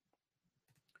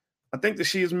 I think that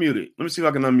she is muted. Let me see if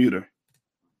I can unmute her.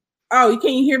 Oh,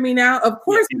 can you hear me now? Of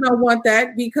course, we don't want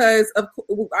that because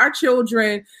our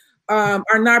children are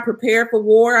not prepared for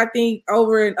war. I think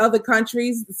over in other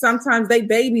countries, sometimes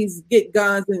babies get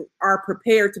guns and are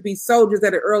prepared to be soldiers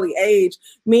at an early age.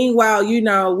 Meanwhile,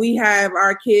 we have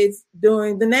our kids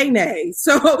doing the nay-nay.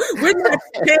 So we're not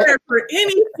prepared for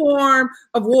any form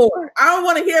of war. I don't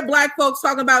want to hear Black folks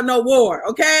talking about no war,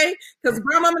 okay? Because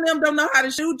grandmama and them don't know how to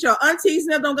shoot. Your aunties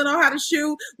and them don't know how to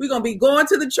shoot. We're going to be going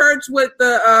to the church with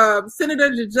the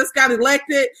senator that just got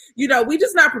elected. We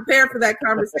just not prepared for that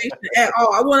conversation at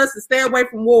all. I want us to stay away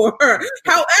from war.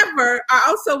 However, I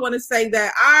also want to say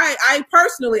that I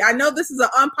personally, I know this is an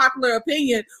unpopular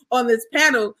opinion on this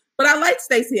panel, but I like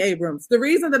Stacey Abrams. The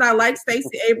reason that I like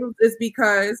Stacey Abrams is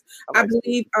because I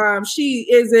believe she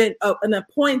isn't an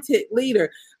appointed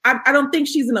leader. I don't think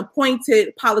she's an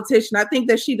appointed politician. I think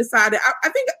that she decided, I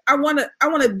think I want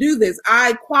to do this.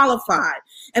 I qualified.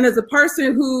 And as a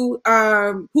person who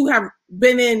have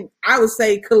been in, I would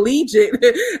say, collegiate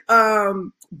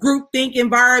groupthink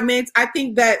environments, I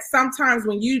think that sometimes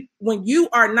when you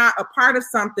are not a part of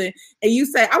something and you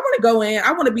say, I want to go in,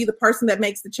 I want to be the person that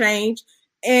makes the change,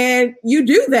 And you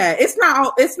do that. It's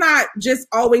not just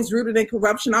always rooted in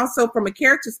corruption. Also, from a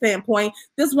character standpoint,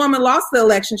 this woman lost the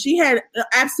election. She had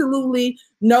absolutely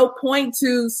no point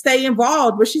to stay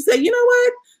involved, but she said, you know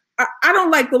what? I don't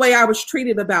like the way I was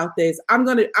treated about this. I'm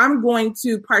going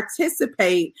to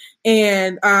participate.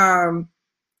 And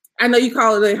I know you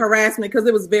call it a harassment because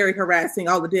it was very harassing,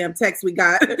 all the damn texts we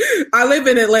got. I live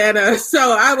in Atlanta,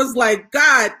 so I was like,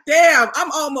 God damn,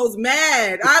 I'm almost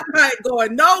mad. I'm not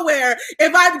going nowhere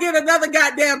if I get another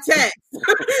goddamn text.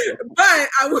 But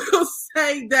I will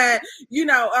say that,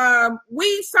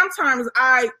 we sometimes,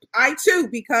 I too,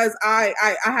 because I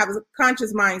have a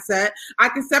conscious mindset, I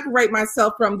can separate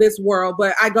myself from this world,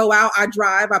 but I go out, I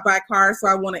drive, I buy cars, so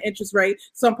I want an interest rate.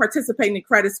 So I'm participating in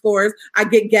credit scores. I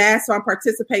get gas, so I'm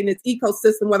participating in its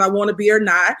ecosystem, whether I want to be or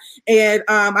not. And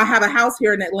I have a house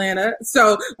here in Atlanta.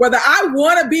 So whether I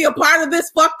want to be a part of this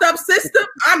fucked up system,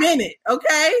 I'm in it.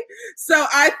 Okay. So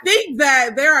I think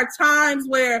that there are times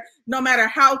where no matter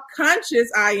how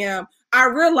conscious I am, I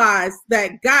realize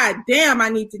that, God damn, I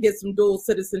need to get some dual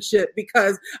citizenship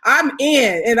because I'm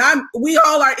in, and we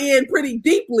all are in pretty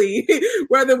deeply,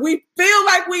 whether we feel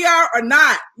like we are or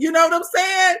not. You know what I'm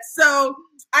saying? So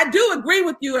I do agree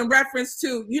with you in reference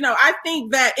to, I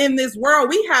think that in this world,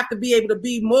 we have to be able to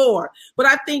be more. But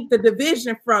I think the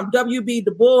division from W.B.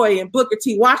 Du Bois and Booker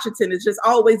T. Washington has just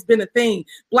always been a thing.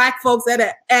 Black folks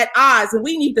at odds, and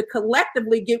we need to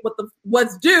collectively get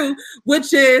what's due,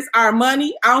 which is our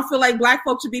money. I don't feel like Black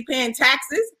folks should be paying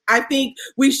taxes. I think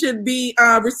we should be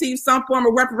receive some form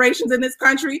of reparations in this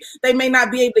country. They may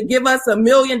not be able to give us $1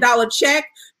 million check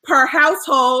per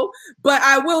household. But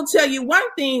I will tell you one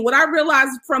thing, what I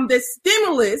realized from this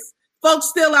stimulus, folks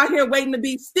still out here waiting to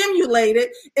be stimulated,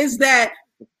 is that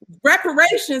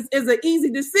reparations is an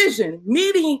easy decision.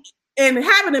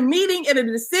 Having a meeting and a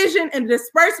decision and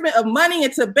decision of money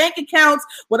into bank accounts.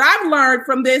 What I've learned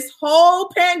from this whole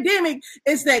pandemic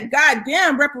is that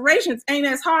goddamn reparations ain't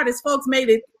as hard as folks made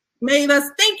us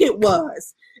think it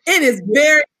was. It is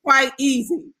very quite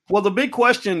easy. Well, the big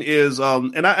question is,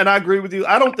 and I agree with you.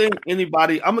 I don't think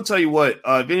anybody. I'm gonna tell you what.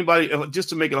 If anybody, just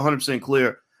to make it 100%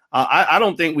 clear, I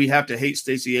don't think we have to hate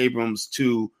Stacey Abrams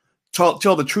to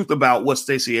tell the truth about what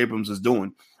Stacey Abrams is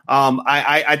doing.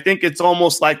 I think it's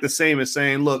almost like the same as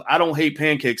saying, look, I don't hate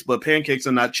pancakes, but pancakes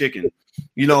are not chicken.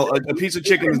 A piece of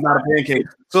chicken is not a pancake.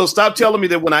 So stop telling me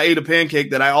that when I ate a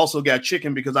pancake that I also got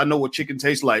chicken, because I know what chicken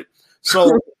tastes like.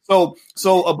 So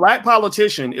a black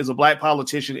politician is a black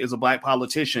politician is a black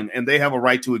politician, and they have a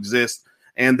right to exist.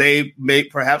 And they may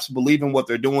perhaps believe in what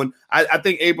they're doing. I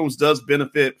think Abrams does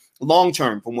benefit long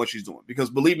term from what she's doing,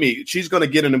 because believe me, she's going to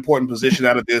get an important position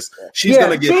out of this. She's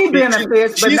going to get. She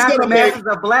benefits, but not the masses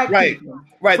of Black people.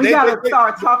 Right. We got to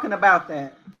start talking about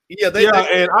that.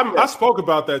 I spoke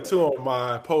about that too on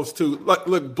my post too.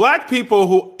 Look, Black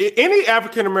people any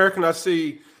African American I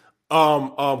see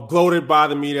gloated by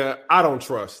the media, I don't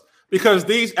trust. Because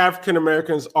these African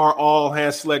Americans are all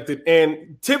hand selected.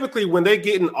 And typically when they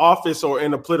get in office or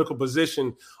in a political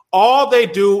position, all they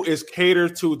do is cater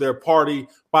to their party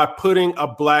by putting a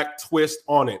Black twist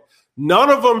on it. None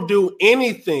of them do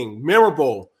anything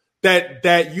memorable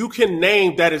that you can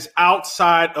name that is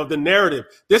outside of the narrative.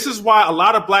 This is why a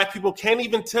lot of Black people can't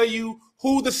even tell you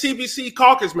who the CBC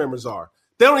caucus members are.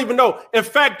 They don't even know. In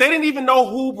fact, they didn't even know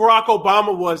who Barack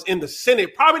Obama was in the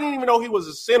Senate. Probably didn't even know he was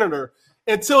a senator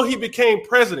until he became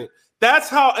president. That's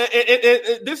how,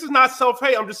 and this is not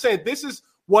self-hate. I'm just saying this is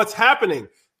what's happening.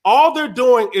 All they're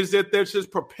doing is that they're just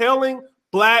propelling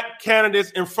Black candidates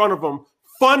in front of them,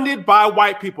 funded by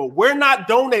white people. We're not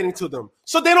donating to them,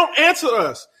 so they don't answer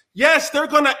us. Yes, they're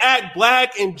going to act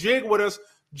Black and jig with us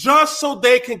just so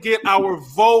they can get our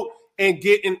vote and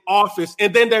get in office.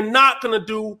 And then they're not going to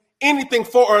do anything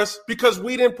for us because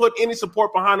we didn't put any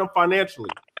support behind them financially.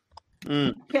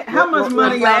 How much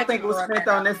money y'all think was spent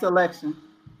on this election?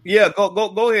 Yeah,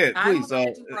 go ahead, please.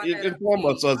 Inform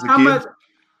us,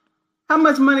 How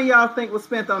much money y'all think was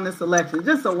spent on this election?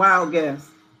 Just a wild guess.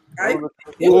 Which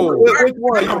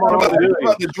one?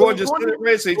 About the Georgia Senate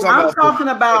race? I'm talking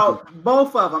about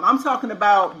both of them. I'm talking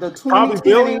about the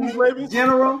 2020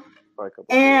 general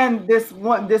and this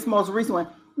most recent one.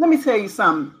 Let me tell you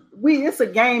something. It's a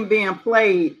game being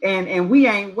played, and we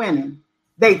ain't winning.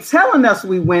 They telling us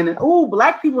we winning. Oh,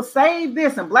 Black people saved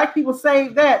this and Black people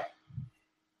saved that.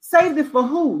 Saved it for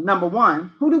who? Number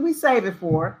one, who do we save it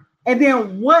for? And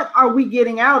then what are we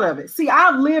getting out of it? See,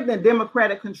 I've lived in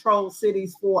Democratic controlled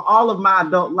cities for all of my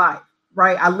adult life,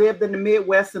 right? I lived in the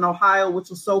Midwest in Ohio, which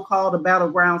was so-called a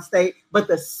battleground state, but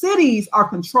the cities are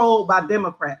controlled by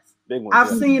Democrats. I've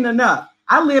seen enough.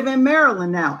 I live in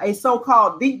Maryland now, a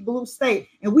so-called deep blue state,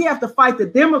 and we have to fight the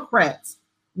Democrats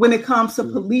when it comes to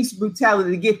police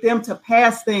brutality to get them to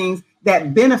pass things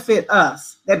that benefit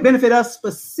us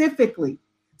specifically.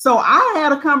 So I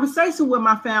had a conversation with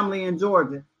my family in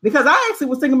Georgia because I actually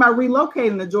was thinking about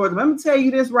relocating to Georgia. Let me tell you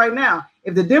this right now.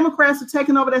 If the Democrats are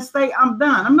taking over that state, I'm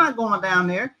done. I'm not going down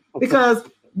there because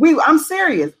I'm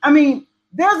serious. I mean,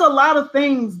 there's a lot of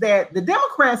things that the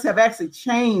Democrats have actually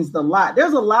changed a lot.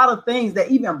 There's a lot of things that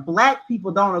even Black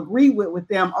people don't agree with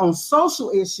them on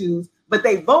social issues, but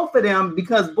they vote for them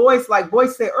because Boyce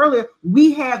said earlier,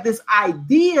 we have this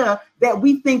idea that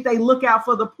we think they look out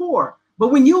for the poor. But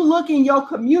when you look in your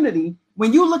community,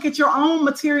 when you look at your own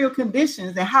material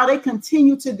conditions and how they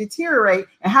continue to deteriorate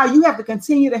and how you have to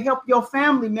continue to help your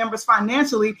family members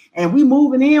financially, and we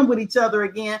moving in with each other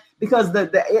again because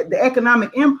the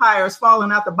economic empire is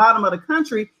falling out the bottom of the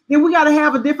country, then we got to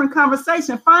have a different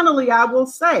conversation. Finally, I will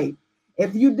say,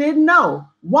 if you didn't know,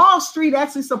 Wall Street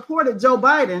actually supported Joe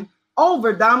Biden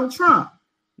over Donald Trump.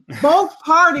 Both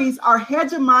parties are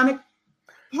hegemonic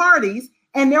parties,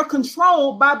 and they're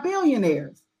controlled by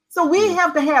billionaires. So we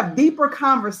have to have deeper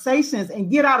conversations and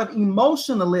get out of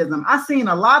emotionalism. I've seen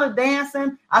a lot of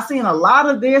dancing. I've seen a lot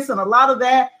of this and a lot of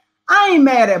that. I ain't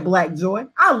mad at Black Joy.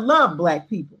 I love Black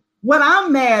people. What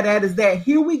I'm mad at is that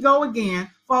here we go again,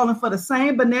 falling for the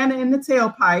same banana in the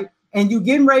tailpipe, and you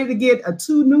getting ready to get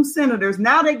 2 new senators.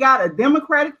 Now they got a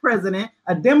Democratic president,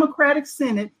 a Democratic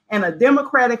Senate, and a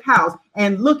Democratic House.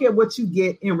 And look at what you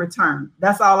get in return.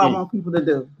 That's all I want people to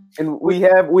do. And we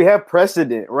have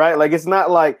precedent, right? Like, it's not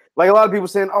like a lot of people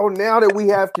saying, oh, now that we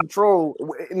have control.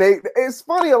 And it's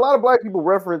funny, a lot of Black people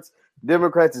reference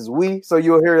Democrats as we. So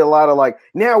you'll hear a lot of like,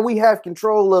 now we have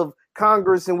control of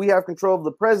Congress and we have control of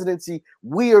the presidency.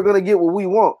 We are going to get what we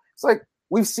want. It's like,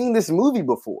 we've seen this movie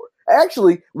before.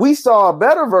 Actually, we saw a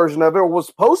better version of it, or was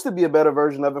supposed to be a better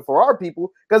version of it for our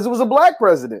people, because it was a Black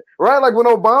president, right? Like when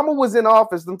Obama was in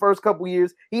office the first couple of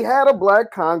years, he had a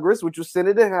Black Congress, which was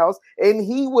Senate and House, and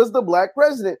he was the Black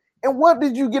president. And what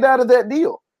did you get out of that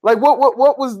deal? Like what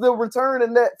was the return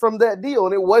in that from that deal?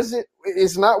 And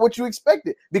it's not what you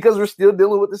expected, because we're still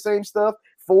dealing with the same stuff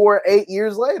 8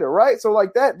 years later, right? So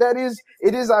like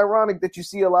it is ironic that you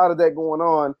see a lot of that going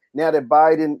on now that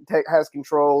Biden has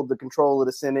the control of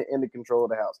the Senate and the control of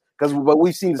the House, but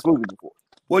we've seen this movie before.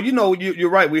 Well, you're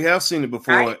right. We have seen it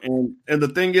before, right. and the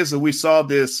thing is that we saw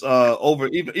this over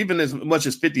even as much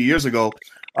as 50 years ago.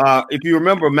 If you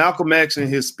remember Malcolm X in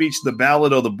his speech, "The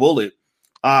Ballad of the Bullet,"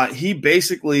 he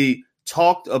basically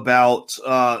talked about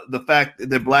the fact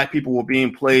that Black people were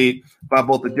being played by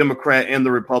both the Democrat and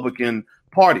the Republican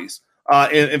parties.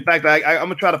 In fact, I'm going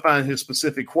to try to find his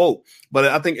specific quote, but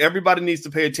I think everybody needs to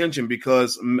pay attention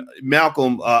because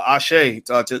Malcolm, Ashe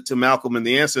to Malcolm and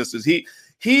the ancestors,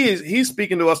 he's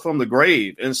speaking to us from the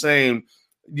grave and saying,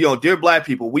 dear Black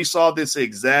people, we saw this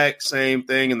exact same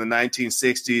thing in the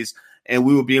 1960s, and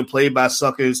we were being played by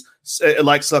suckers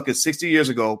like suckers 60 years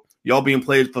ago. Y'all being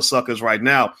played for suckers right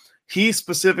now. He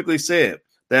specifically said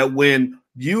that when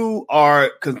you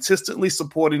are consistently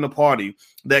supporting a party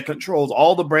that controls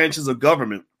all the branches of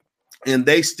government and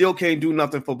they still can't do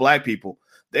nothing for Black people,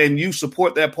 and you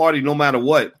support that party no matter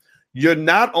what, you're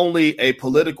not only a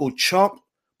political chump,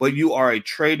 but you are a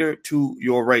traitor to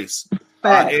your race.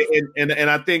 And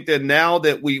I think that now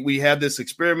that we have this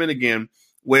experiment again,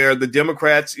 where the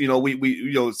Democrats,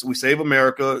 we save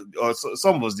America, or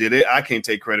some of us did it. I can't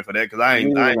take credit for that because I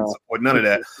ain't support none of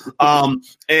that.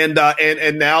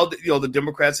 And now the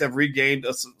Democrats have regained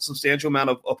a substantial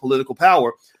amount of political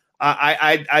power.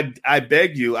 I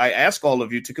beg you, I ask all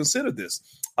of you to consider this.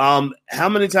 How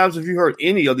many times have you heard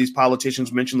any of these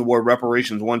politicians mention the word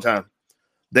reparations one time?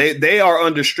 They are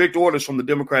under strict orders from the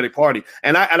Democratic Party,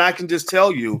 and I can just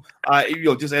tell you,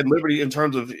 just at liberty in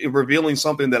terms of revealing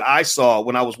something that I saw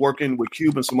when I was working with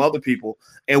Cube and some other people,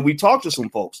 and we talked to some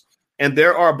folks, and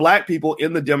there are Black people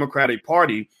in the Democratic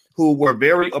Party who were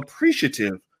very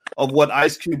appreciative of what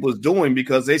Ice Cube was doing,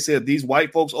 because they said these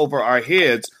white folks over our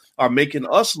heads are making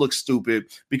us look stupid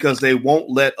because they won't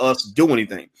let us do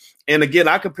anything. And again,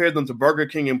 I compare them to Burger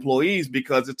King employees,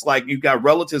 because it's like you've got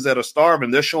relatives that are starving.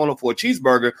 They're showing up for a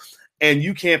cheeseburger and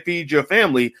you can't feed your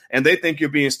family, and they think you're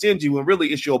being stingy when really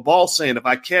it's your boss saying, if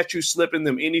I catch you slipping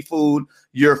them any food,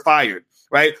 you're fired.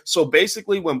 Right. So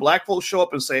basically, when Black folks show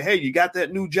up and say, hey, you got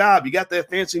that new job, you got that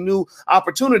fancy new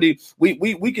opportunity, we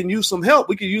can use some help.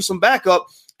 We can use some backup.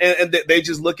 And they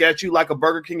just look at you like a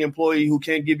Burger King employee who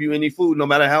can't give you any food, no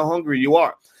matter how hungry you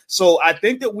are. So I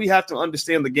think that we have to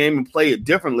understand the game and play it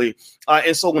differently.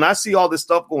 And so when I see all this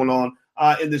stuff going on,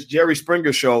 in this Jerry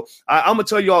Springer show. I'm gonna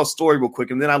tell you all a story real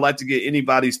quick, and then I'd like to get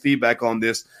anybody's feedback on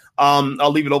this.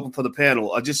 I'll leave it open for the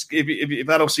panel. Just if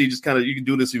I don't see, just kind of you can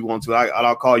do this if you want to.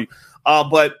 I'll call you.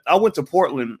 But I went to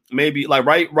Portland maybe like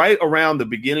right around the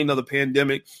beginning of the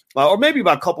pandemic, or maybe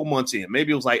about a couple months in.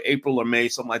 Maybe it was like April or May,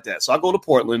 something like that. So I go to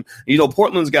Portland. You know,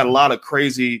 Portland's got a lot of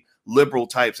crazy liberal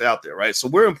types out there, right? So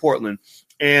we're in Portland,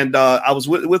 and I was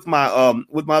with my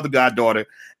other goddaughter,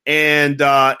 and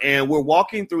we're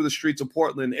walking through the streets of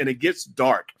Portland, and it gets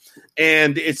dark,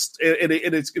 and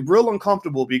it's real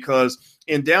uncomfortable because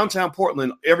in downtown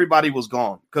Portland, everybody was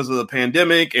gone because of the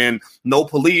pandemic and no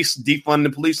police,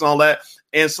 defunding police and all that.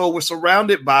 And so we're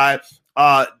surrounded by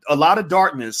a lot of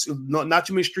darkness, not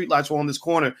too many streetlights were on this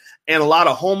corner, and a lot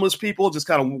of homeless people just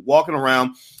kind of walking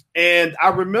around. And I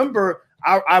remember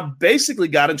I basically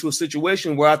got into a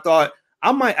situation where I thought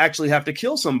I might actually have to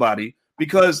kill somebody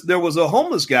because there was a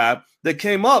homeless guy that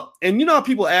came up, and you know how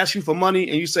people ask you for money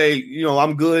and you say, you know,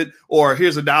 I'm good, or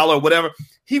here's $1 or whatever.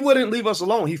 He wouldn't leave us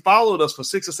alone. He followed us for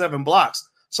 6 or 7 blocks.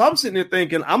 So I'm sitting there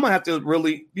thinking I'm gonna have to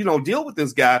really, you know, deal with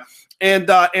this guy. And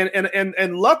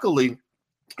luckily,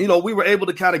 you know, we were able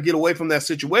to kind of get away from that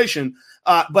situation.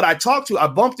 But I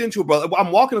bumped into a brother.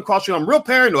 I'm walking across the street. I'm real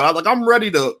paranoid. I'm ready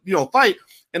to, you know, fight.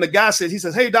 And the guy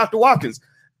says, hey, Dr. Watkins.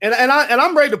 And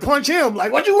I'm ready to punch him.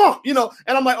 Like, what you want? You know,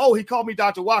 and I'm like, oh, he called me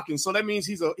Dr. Watkins. So that means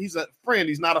he's a friend.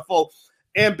 He's not a foe.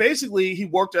 And basically, he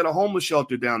worked at a homeless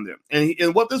shelter down there.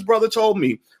 And what this brother told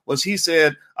me was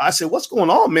I said, what's going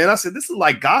on, man? I said, this is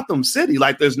like Gotham City.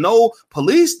 Like, there's no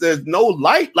police. There's no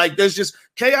light. Like, there's just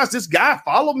chaos. This guy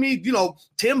followed me, you know,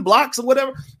 10 blocks or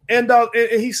whatever. And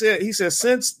he said,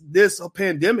 since this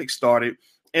pandemic started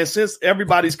and since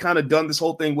everybody's kind of done this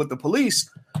whole thing with the police,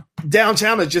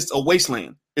 downtown is just a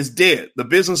wasteland. It's dead. The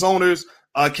business owners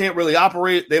can't really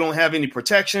operate. They don't have any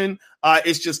protection.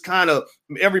 It's just kind of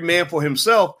every man for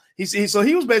himself. So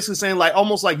he was basically saying, like,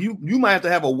 almost like you might have to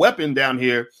have a weapon down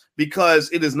here because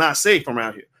it is not safe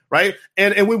around here, right?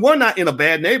 And we were not in a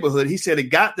bad neighborhood. He said it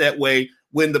got that way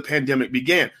when the pandemic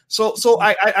began. So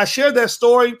I shared that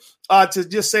story to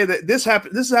just say that this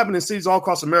happened. This has happened in cities all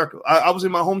across America. I was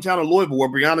in my hometown of Louisville where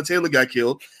Breonna Taylor got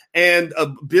killed, and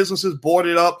businesses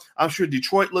boarded up. I'm sure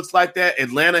Detroit looks like that.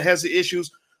 Atlanta has the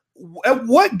issues.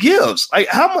 What gives? Like,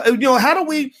 how do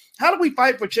we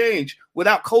fight for change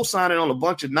without co-signing on a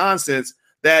bunch of nonsense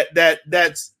that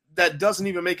doesn't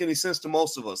even make any sense to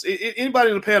most of us? Anybody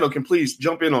in the panel can please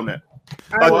jump in on that.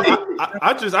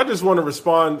 I just want to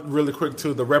respond really quick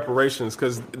to the reparations,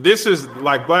 because this is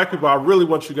like Black people. I really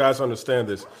want you guys to understand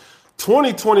this.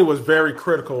 2020 was very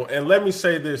critical, and let me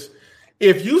say this: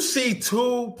 if you see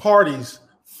two parties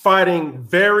fighting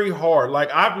very hard, like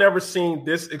I've never seen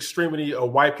this extremity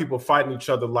of white people fighting each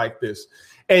other like this,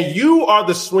 and you are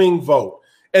the swing vote.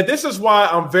 And this is why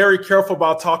I'm very careful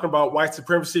about talking about white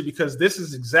supremacy, because this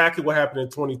is exactly what happened in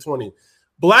 2020.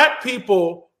 Black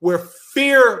people were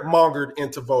fear-mongered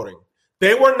into voting.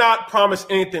 They were not promised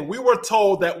anything. We were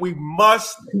told that we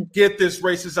must get this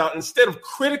racist out, instead of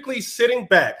critically sitting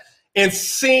back and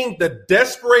seeing the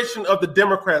desperation of the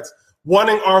Democrats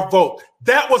wanting our vote.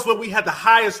 That was when we had the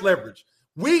highest leverage.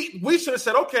 We should have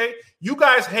said, okay, you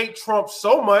guys hate Trump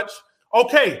so much.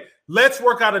 Okay, let's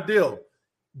work out a deal.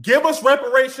 Give us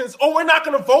reparations. Oh, we're not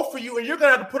going to vote for you, and you're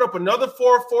going to have to put up another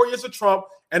four years of Trump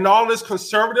and all his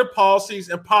conservative policies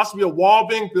and possibly a wall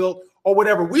being built or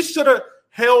whatever. We should have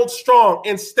held strong.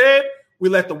 Instead, we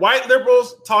let the white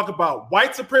liberals talk about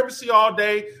white supremacy all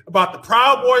day, about the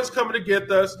Proud Boys coming to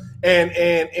get us,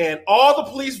 and all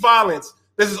the police violence.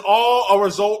 This is all a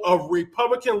result of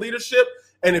Republican leadership.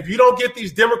 And if you don't get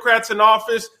these Democrats in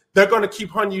office, they're going to keep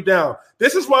hunting you down.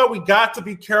 This is why we got to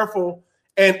be careful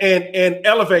and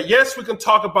elevate. Yes, we can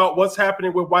talk about what's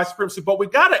happening with white supremacy, but we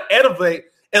got to elevate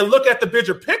and look at the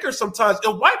bigger picture sometimes.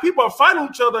 If white people are fighting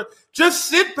each other, just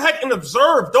sit back and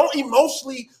observe. Don't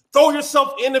emotionally throw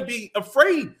yourself in to be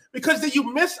afraid, because then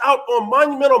you miss out on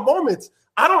monumental moments.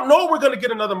 I don't know if we're going to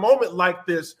get another moment like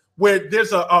this where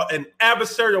there's an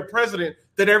adversarial president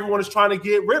that everyone is trying to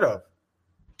get rid of.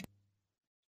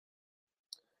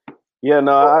 Yeah,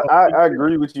 no, I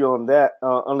agree with you on that,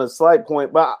 on a slight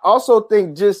point. But I also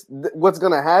think just what's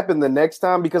going to happen the next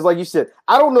time, because like you said,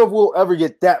 I don't know if we'll ever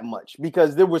get that much,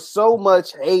 because there was so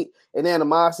much hate and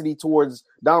animosity towards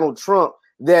Donald Trump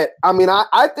that, I mean,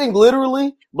 I think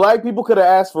literally Black people could have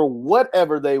asked for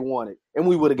whatever they wanted and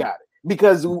we would have got it.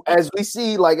 Because as we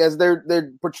see, like, as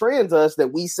they're portraying to us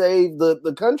that we saved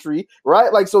the country,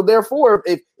 right? Like, so therefore,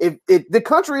 if the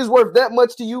country is worth that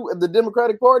much to you and the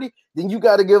Democratic Party, then you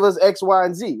got to give us X, Y,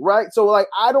 and Z, right? So, like,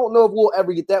 I don't know if we'll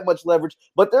ever get that much leverage,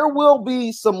 but there will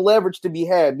be some leverage to be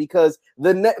had, because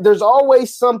there's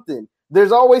always something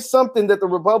there's always something that the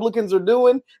Republicans are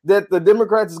doing that the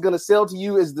Democrats is going to sell to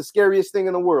you as the scariest thing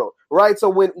in the world, right? So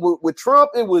with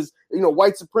Trump, it was,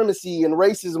 white supremacy and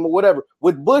racism or whatever.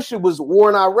 With Bush, it was war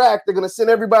in Iraq. They're going to send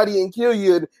everybody and kill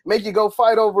you and make you go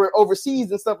fight overseas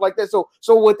and stuff like that. So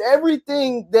with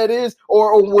everything that is,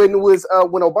 or when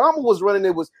Obama was running,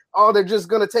 it was, they're just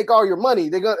going to take all your money.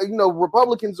 They're going to,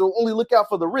 Republicans will only look out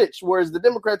for the rich, whereas the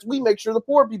Democrats, we make sure the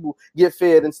poor people get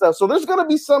fed and stuff. So there's going to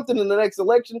be something in the next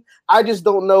election. I just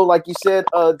don't know, like you said,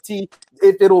 T,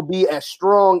 if it'll be as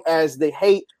strong as the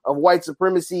hate of white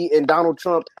supremacy and Donald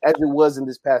Trump as it was in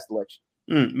this past election.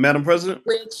 Madam President?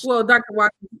 Well, Dr.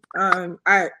 Watkins,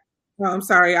 I'm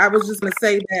sorry. I was just going to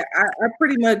say that I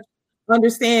pretty much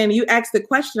understand. You asked the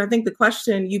question. I think the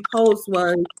question you posed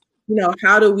was,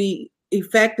 how do we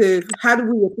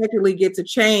effectively get to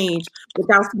change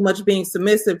without so much being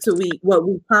submissive to what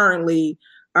we currently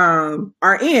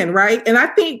are in, right? And I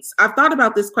think I've thought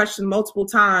about this question multiple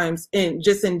times in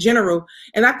general.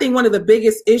 And I think one of the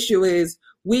biggest issue is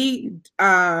we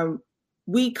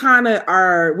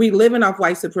living off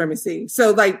white supremacy.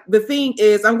 So like the thing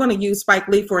is, I'm going to use Spike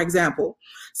Lee, for example.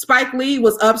 Spike Lee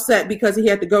was upset because he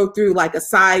had to go through like a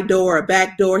side door, a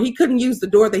back door. He couldn't use the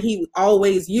door that he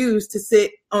always used to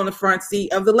sit on the front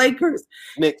seat of the Lakers.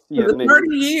 For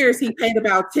 30 years, he paid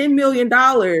about $10 million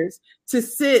to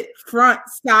sit front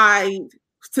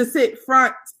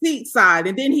seat side.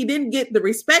 And then he didn't get the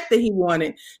respect that he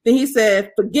wanted. Then he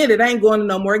said, forget it, I ain't going to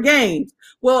no more games.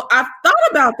 Well, I thought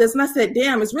about this and I said,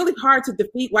 damn, it's really hard to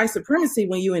defeat white supremacy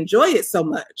when you enjoy it so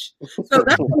much. So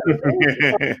that's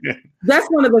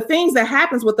one of the things that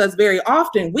happens with us very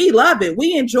often. We love it.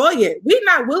 We enjoy it. We're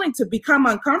not willing to become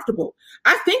uncomfortable.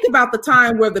 I think about the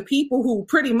time where the people who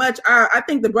pretty much are, I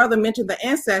think the brother mentioned the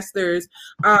ancestors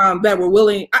that were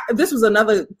willing. This was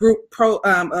another group group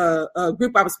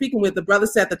I was speaking with. The brother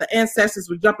said that the ancestors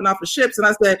were jumping off of ships. And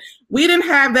I said, we didn't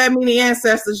have that many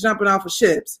ancestors jumping off of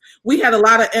ships. We had a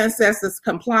lot of ancestors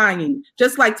complying.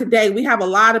 Just like today, we have a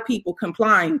lot of people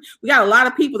complying. We got a lot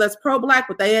of people that's pro-black,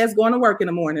 but they ass going to work in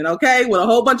the morning, okay, with a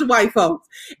whole bunch of white folks.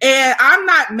 And I'm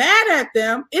not mad at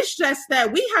them. It's just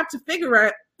that we have to figure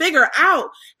out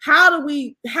how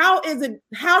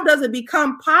does it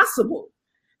become possible?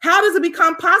 How does it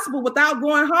become possible without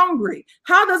going hungry?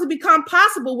 How does it become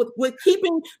possible with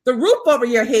keeping the roof over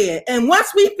your head? And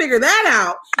once we figure that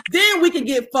out, then we can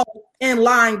get folks in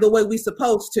line the way we're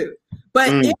supposed to. But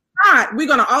if not, we're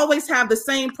going to always have the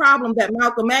same problem that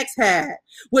Malcolm X had,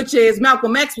 which is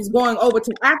Malcolm X was going over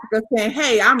to Africa saying,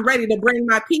 hey, I'm ready to bring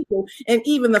my people. And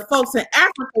even the folks in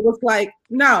Africa was like,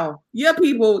 no, your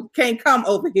people can't come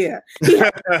over here.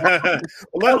 Let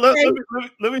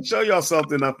me show y'all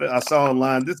something I saw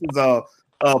online. This is a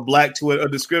Black Twitter, a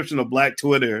description of Black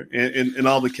Twitter and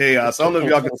all the chaos. I don't know if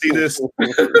y'all can see this.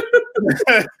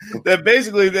 That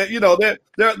basically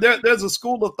there's a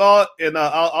school of thought, and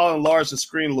I'll enlarge the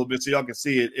screen a little bit so y'all can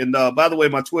see it. And by the way,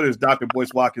 my Twitter is Dr.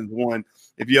 Boyce Watkins 1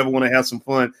 if you ever want to have some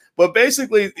fun. But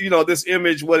basically, this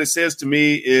image, what it says to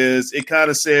me is it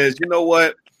kind of says, you know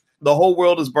what, the whole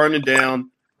world is burning down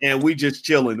and we just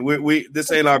chilling. We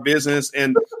this ain't our business.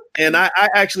 And I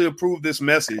actually approve this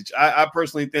message. I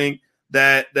personally think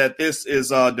that this is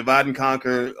divide and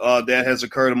conquer that has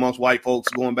occurred amongst white folks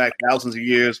going back thousands of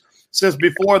years. Since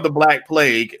before the Black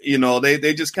Plague,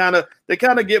 they just kind of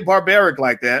get barbaric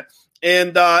like that.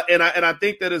 And I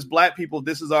think that as Black people,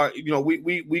 this is our,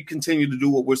 we continue to do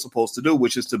what we're supposed to do,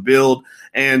 which is to build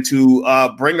and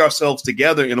to bring ourselves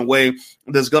together in a way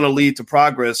that's going to lead to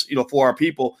progress, for our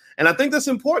people. And I think that's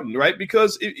important, right?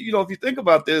 Because, if you think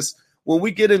about this, when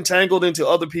we get entangled into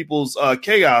other people's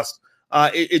chaos,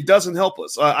 it doesn't help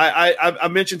us. I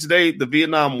mentioned today the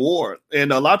Vietnam War,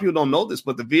 and a lot of people don't know this,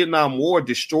 but the Vietnam War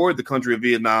destroyed the country of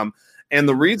Vietnam. And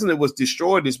the reason it was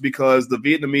destroyed is because the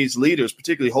Vietnamese leaders,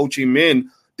 particularly Ho Chi Minh,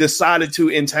 decided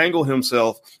to entangle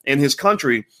himself and his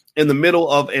country in the middle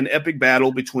of an epic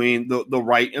battle between the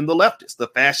right and the leftists, the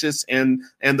fascists and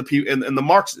the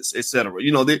Marxists, etc.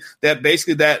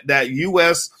 That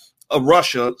U.S.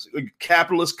 Russia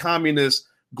capitalist communist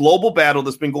global battle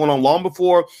that's been going on long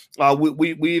before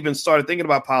we even started thinking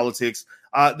about politics.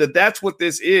 That's what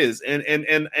this is, and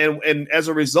as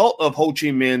a result of Ho Chi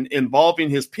Minh involving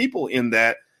his people in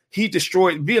that, he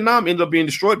destroyed Vietnam. Ended up being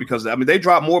destroyed because of that. I mean, they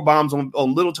dropped more bombs on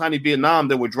little tiny Vietnam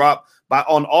than were dropped by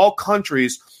all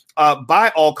countries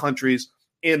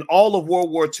in all of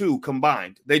World War II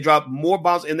combined. They dropped more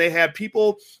bombs, and they had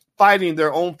people fighting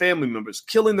their own family members,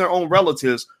 killing their own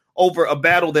relatives over a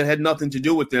battle that had nothing to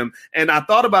do with them. And I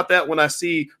thought about that when I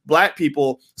see black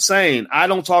people saying, I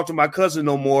don't talk to my cousin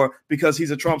no more because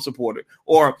he's a Trump supporter,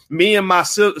 or me and my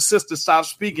sister stopped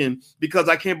speaking because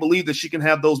I can't believe that she can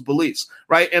have those beliefs,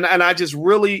 right? And I just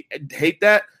really hate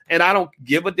that. And I don't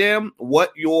give a damn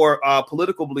what your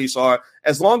political beliefs are,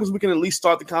 as long as we can at least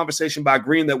start the conversation by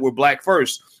agreeing that we're black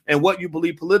first, and what you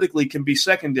believe politically can be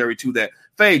secondary to that.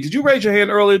 Faye, did you raise your hand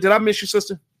earlier? Did I miss you,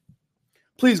 sister?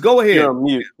 Please go ahead. You're on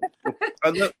mute.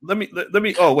 Let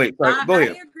me. Oh, wait. Sorry, go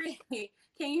ahead. I agree.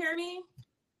 Can you hear me?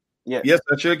 Yeah. Yes,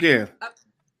 I sure can.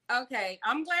 Okay,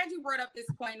 I'm glad you brought up this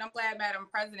point. I'm glad Madam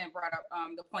President brought up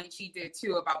the point she did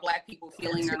too about Black people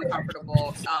feeling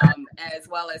uncomfortable, as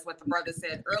well as what the brother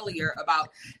said earlier about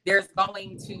there's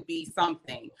going to be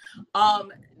something.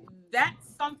 That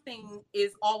something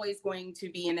is always going to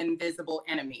be an invisible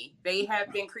enemy. They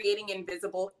have been creating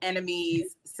invisible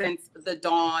enemies since the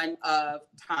dawn of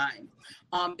time.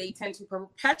 They tend to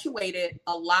perpetuate it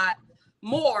a lot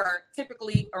more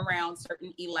typically around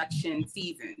certain election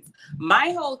seasons. My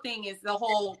whole thing is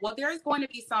well, there's going to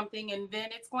be something and then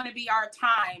it's going to be our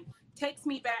time. Takes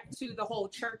me back to the whole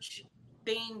church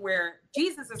thing where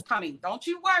Jesus is coming. Don't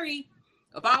you worry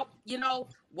about,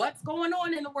 what's going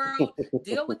on in the world.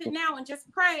 Deal with it now and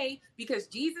just pray, because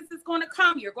Jesus is going to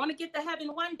come. You're going to get to heaven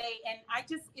one day. And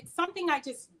it's something I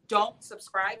just don't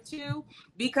subscribe to,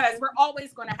 because we're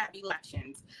always going to have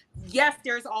elections. Yes,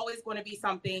 there's always going to be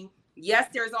something. Yes,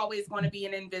 there's always going to be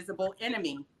an invisible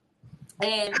enemy.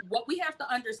 And what we have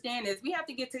to understand is we have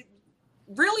to get to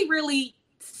really, really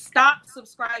stop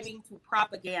subscribing to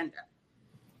propaganda.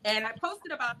 And I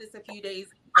posted about this a few days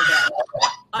ago.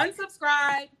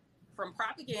 Unsubscribe from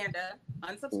propaganda,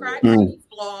 unsubscribe from these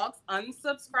blogs,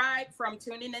 unsubscribe from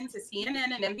tuning into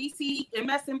CNN and NBC,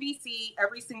 MSNBC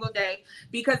every single day,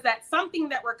 because that's something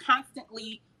that we're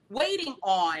constantly waiting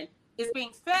on is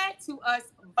being fed to us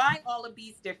by all of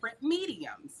these different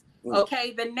mediums.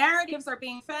 Okay, the narratives are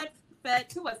being fed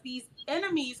to us. These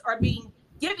enemies are being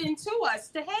given to us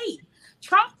to hate.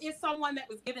 Trump is someone that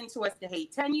was given to us to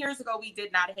hate. 10 years ago, we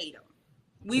did not hate him.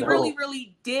 We really,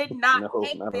 really did not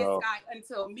hate this guy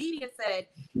until media said,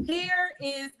 here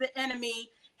is the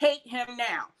enemy, hate him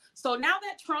now. So now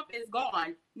that Trump is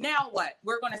gone, now what?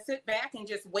 We're going to sit back and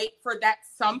just wait for that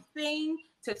something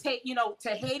to take, to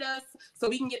hate us so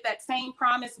we can get that same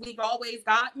promise we've always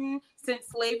gotten since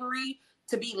slavery,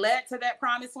 to be led to that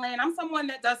promised land. I'm someone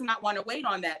that does not want to wait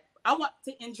on that. I want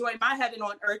to enjoy my heaven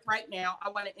on earth right now. I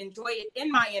want to enjoy it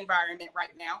in my environment right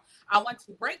now. I want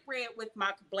to break bread with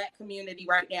my Black community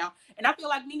right now. And I feel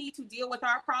like we need to deal with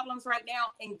our problems right now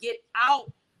and get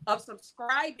out of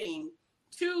subscribing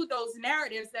to those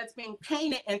narratives that's being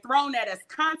painted and thrown at us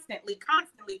constantly,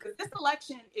 because this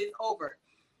election is over.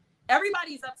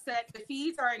 Everybody's upset. The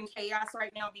feeds are in chaos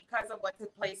right now because of what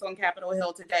took place on Capitol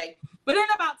Hill today. But in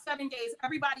about 7 days,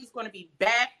 everybody's going to be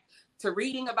back to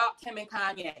reading about Kim and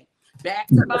Kanye, back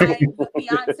to buying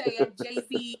Beyonce and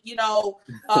Jay-Z,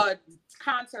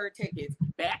 concert tickets,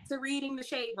 back to reading The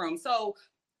Shade Room. So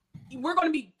we're going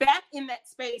to be back in that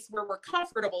space where we're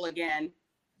comfortable again,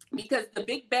 because the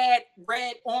big bad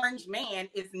red orange man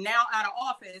is now out of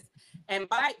office and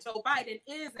Joe Biden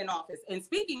is in office. And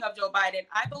speaking of Joe Biden,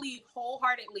 I believe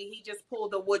wholeheartedly he just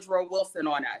pulled the Woodrow Wilson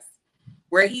on us,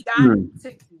 where he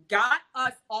got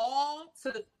us all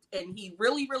to, and he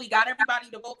really, really got everybody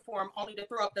to vote for him, only to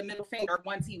throw up the middle finger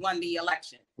once he won the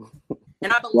election.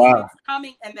 And I believe it's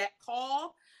coming, and that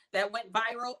call that went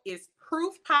viral is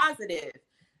proof positive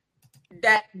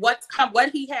that what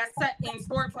he has set in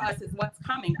store for us is what's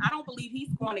coming. I don't believe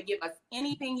he's going to give us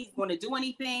anything. He's going to do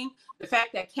anything. The fact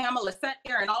that Kamala sat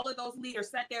there and all of those leaders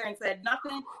sat there and said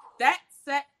nothing, that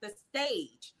set the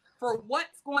stage for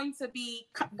what's going to be,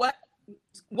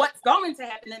 what's going to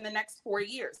happen in the next 4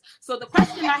 years. So the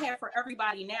question I have for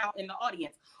everybody now in the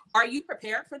audience, are you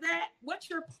prepared for that? What's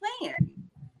your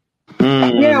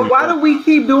plan? Yeah, why do we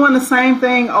keep doing the same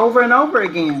thing over and over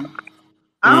again?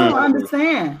 I don't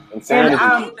understand.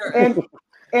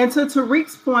 And to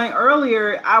Tariq's point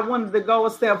earlier, I wanted to go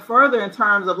a step further in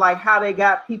terms of like how they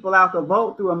got people out to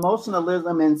vote through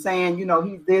emotionalism and saying,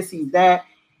 he's this, he's that.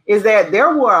 Is that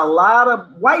there were a lot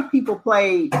of white people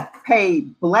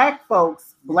paid Black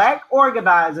folks, Black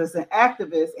organizers and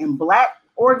activists and Black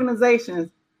organizations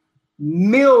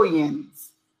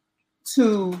millions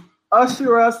to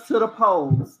usher us to the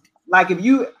polls. Like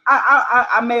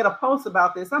I made a post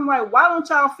about this. I'm like, why don't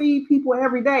y'all feed people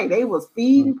every day? They was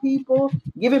feeding people,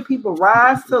 giving people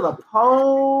rides to the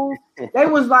polls. They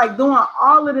was like doing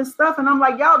all of this stuff. And I'm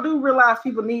like, y'all do realize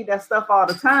people need that stuff all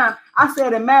the time. I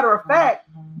said, as a matter of fact,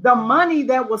 the money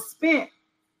that was spent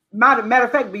matter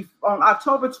of fact, on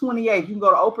October 28th, you can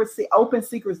go to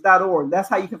opensecrets.org. That's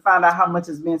how you can find out how much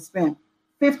has been spent.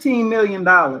 $15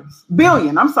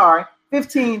 billion. I'm sorry,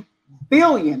 15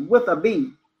 billion with a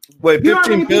B. Wait,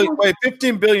 15 billion. Wait,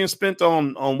 15 billion spent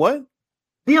on what?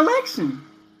 The election.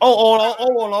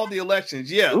 On all the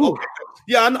elections. Yeah. Ooh. Okay.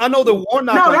 Yeah, I know the war.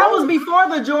 No, that was before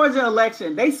the Georgia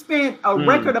election. They spent a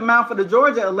record amount for the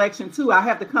Georgia election too. I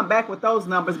have to come back with those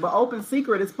numbers, but Open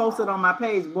Secret is posted on my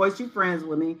page. Boys, you friends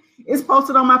with me. It's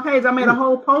posted on my page. I made a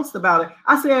whole post about it.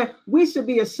 I said we should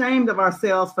be ashamed of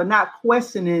ourselves for not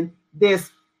questioning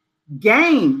this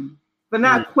game, for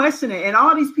not questioning, and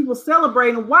all these people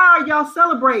celebrating. Why are y'all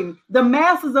celebrating? The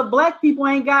masses of Black people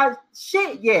ain't got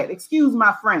shit yet. Excuse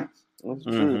my French. That's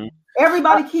true.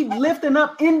 Everybody keep lifting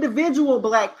up individual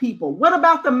Black people. What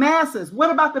about the masses?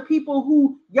 What about the people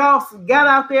who y'all got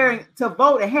out there to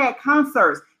vote and had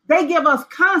concerts? They give us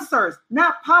concerts,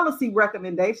 not policy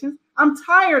recommendations. I'm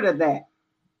tired of that.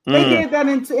 They did that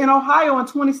in Ohio in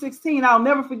 2016. I'll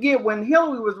never forget when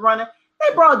Hillary was running.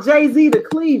 They brought Jay-Z to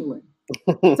Cleveland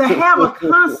to have a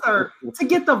concert to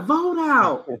get the vote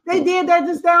out. They did that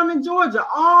just down in Georgia.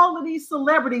 All of these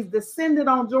celebrities descended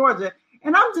on Georgia.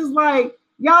 And I'm just like,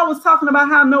 y'all was talking about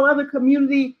how no other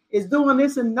community is doing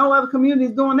this and no other community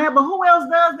is doing that. But who else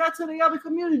does that to the other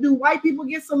community? Do white people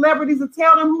get celebrities and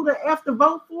tell them who the F to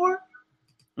vote for?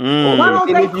 Why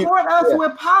don't they court us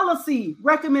with policy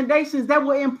recommendations that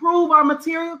will improve our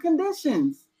material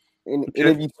conditions? And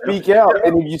if you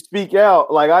speak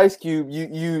out, like Ice Cube,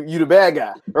 you the bad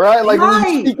guy, right? Like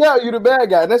when you speak out, you the bad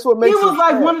guy. And that's what makes he was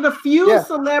like one of the few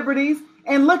celebrities.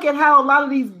 And look at how a lot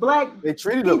of these Black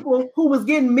people who was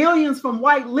getting millions from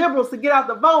white liberals to get out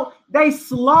the vote, they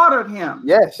slaughtered him.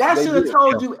 Yes, that should have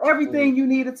told you everything you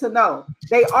needed to know.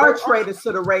 They are traitors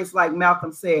to the race, like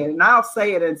Malcolm said, and I'll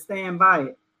say it and stand by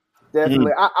it.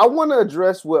 Definitely. I want to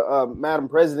address what Madam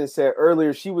President said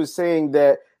earlier. She was saying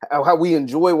that how we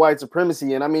enjoy white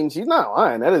supremacy. And I mean, she's not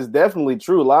lying. That is definitely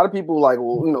true. A lot of people like,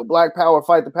 well, Black power,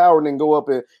 fight the power, and then go up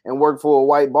and work for a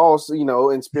white boss,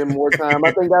 and spend more time.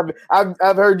 I think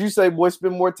I've heard you say, boy,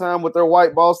 spend more time with their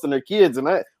white boss than their kids. And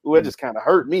it just kind of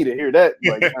hurt me to hear that.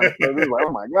 Like,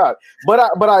 oh my God.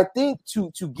 But I think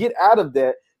to get out of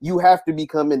that, you have to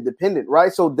become independent,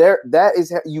 right? So that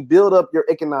is how you build up your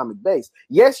economic base.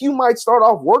 Yes, you might start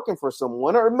off working for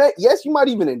someone, yes, you might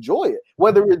even enjoy it,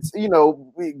 whether it's,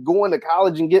 going to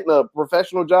college and getting a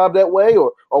professional job that way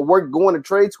or going to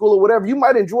trade school or whatever. You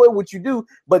might enjoy what you do,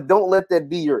 but don't let that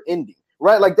be your ending,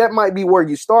 right? Like that might be where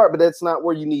you start, but that's not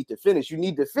where you need to finish. You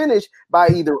need to finish by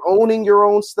either owning your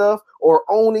own stuff or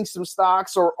owning some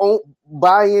stocks or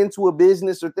buy into a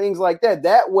business or things like that.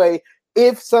 That way,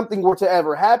 if something were to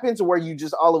ever happen to where you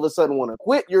just all of a sudden want to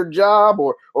quit your job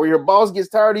or your boss gets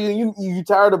tired of you, you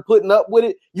tired of putting up with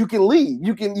it, you can leave.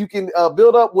 You can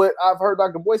build up what I've heard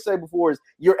Dr. Boyce say before is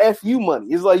your FU money.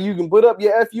 It's like you can put up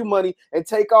your FU money and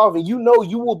take off, and you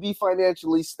will be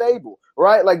financially stable,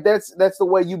 right? Like that's the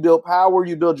way you build power,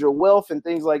 you build your wealth and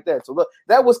things like that. So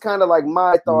that was kind of like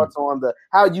my thoughts on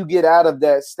how you get out of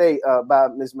that state by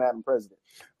Ms. Madam President.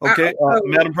 Okay,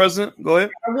 Madam President, go ahead.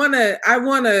 I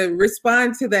want to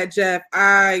respond to that, Jeff.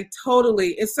 And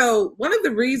so one of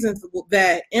the reasons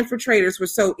that infiltrators were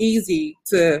so easy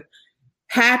to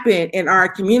happen in our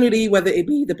community, whether it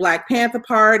be the Black Panther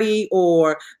Party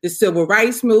or the Civil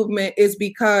Rights Movement, is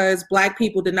because Black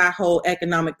people did not hold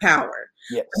economic power.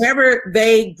 Yes.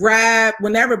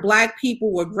 Whenever Black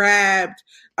people were grabbed,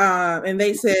 and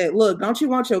they said, look, don't you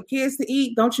want your kids to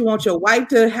eat? Don't you want your wife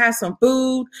to have some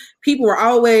food? People were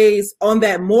always on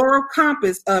that moral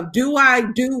compass of, do I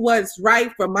do what's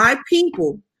right for my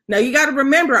people? Now, you got to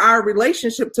remember our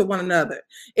relationship to one another.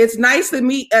 It's nice to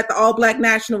meet at the All Black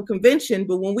National Convention,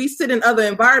 but when we sit in other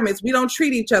environments, we don't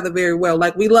treat each other very well,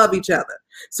 like we love each other.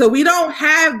 So we don't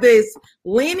have this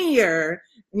linear,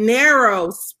 narrow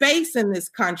space in this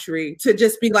country to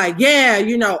just be like,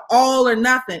 all or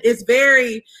nothing. It's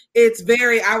very,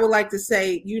 I would like to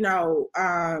say,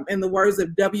 in the words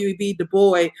of W.E.B. Du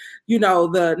Bois,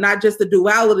 the not just the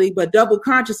duality, but double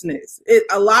consciousness.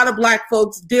 A lot of Black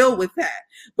folks deal with that,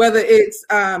 whether it's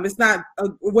not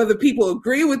whether people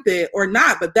agree with it or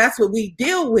not, but that's what we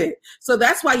deal with. So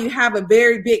that's why you have a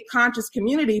very big conscious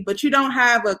community, but you don't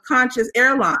have a conscious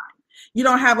airline. You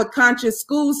don't have a conscious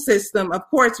school system. Of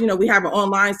course, we have an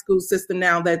online school system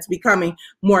now that's becoming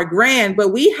more grand,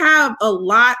 but we have a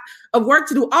lot of work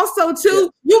to do. Also,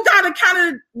 too, you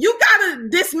gotta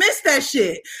dismiss that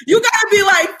shit. You gotta be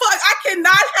like, fuck, I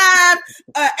cannot have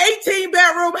an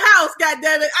 18-bedroom house,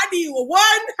 goddammit. I need one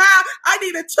house. I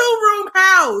need a 2-room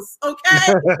house,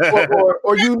 okay?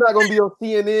 or you're not gonna be on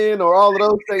CNN or all of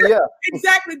those things. Yeah,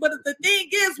 exactly. But the thing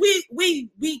is,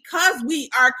 because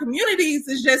our communities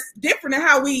is just different in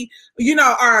how we,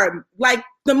 are like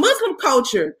the Muslim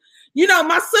culture.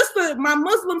 My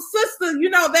Muslim sister,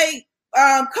 they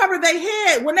cover their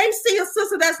head. When they see a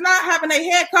sister that's not having their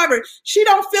head covered, she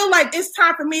don't feel like it's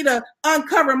time for me to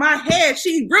uncover my head.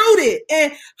 She's rooted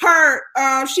in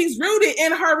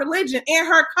her religion, in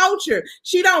her culture.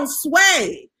 She don't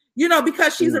sway,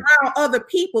 because she's around other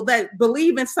people that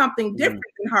believe in something different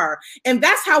than her. And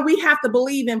that's how we have to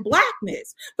believe in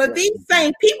Blackness. But these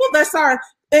same people that are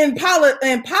in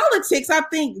politics, I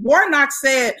think Warnock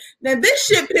said, now this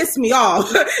shit pissed me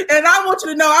off. And I want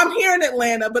you to know I'm here in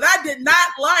Atlanta, but I did not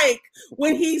like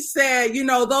when he said,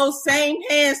 those same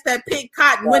hands that picked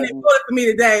cotton went and voted for me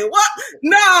today. What?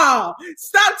 No,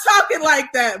 stop talking like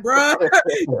that, bro.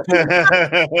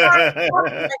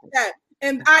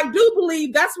 And I do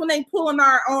believe that's when they pull on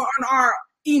our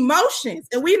emotions,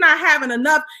 and we're not having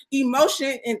enough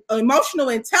emotional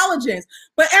intelligence.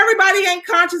 But everybody ain't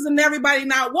conscious and everybody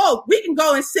not woke. We can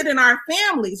go and sit in our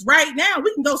families right now.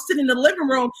 We can go sit in the living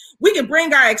room. We can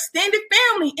bring our extended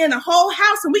family in a whole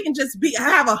house, and we can just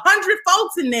have 100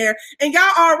 folks in there. And y'all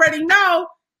already know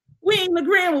we ain't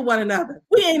agreeing with one another.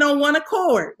 We ain't on one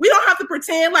accord. We don't have to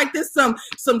pretend like this some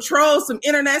trolls, some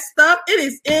internet stuff. It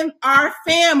is in our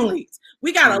families.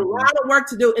 We got a lot of work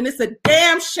to do, and it's a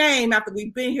damn shame after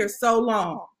we've been here so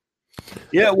long.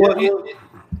 Yeah, well,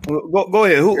 go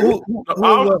ahead. Who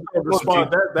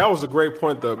respond? That was a great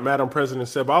point that Madam President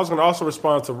said, but I was going to also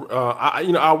respond to,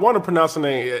 I want to pronounce the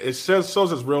name. It shows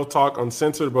as Real Talk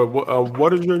Uncensored, but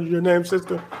what is your name,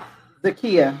 sister?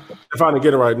 Zakia. If I didn't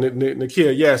get it right,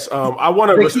 Nakia, yes. I want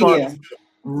to respond.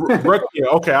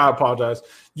 Okay, I apologize.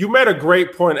 You made a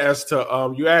great point as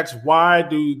to you asked why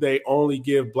do they only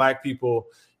give Black people,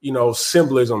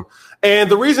 symbolism, and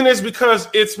the reason is because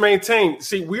it's maintained.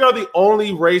 See, we are the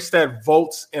only race that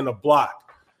votes in a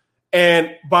block, and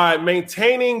by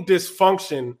maintaining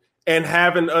dysfunction and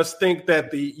having us think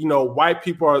that the white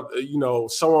people are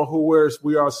someone who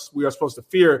we are supposed to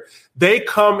fear, they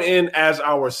come in as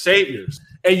our saviors.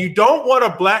 And you don't want a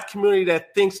Black community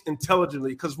that thinks intelligently,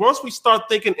 because once we start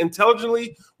thinking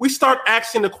intelligently, we start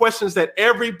asking the questions that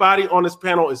everybody on this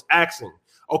panel is asking.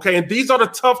 Okay, and these are the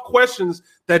tough questions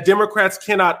that Democrats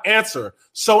cannot answer.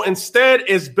 So instead,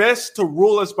 it's best to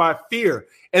rule us by fear.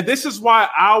 And this is why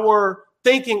our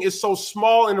thinking is so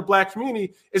small in the Black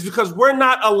community, is because we're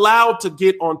not allowed to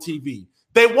get on TV.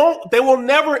 They will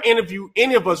never interview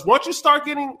any of us. Once you start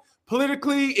getting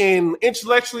politically and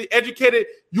intellectually educated,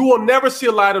 you will never see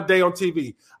a light of day on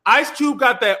TV. Ice Cube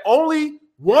got that only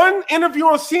one interview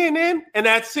on CNN, and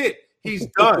that's it. He's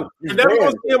done. You're never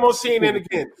going to see him on CNN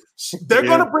again. They're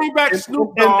going to bring back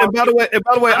Snoop Dogg. And by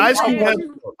the way, Ice Cube has.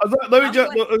 Let me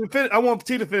just. I want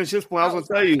T to finish his point. I was going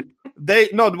to tell you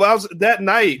that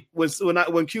night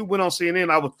when Cube went on CNN.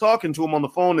 I was talking to him on the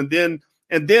phone,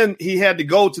 and then he had to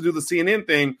go to do the CNN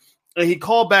thing, and he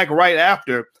called back right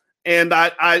after. And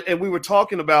and we were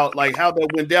talking about like how that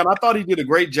went down. I thought he did a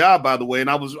great job, by the way. And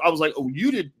I was like, oh,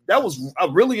 you did. That was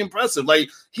really impressive. Like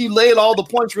he laid all the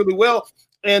points really well.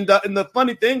 And the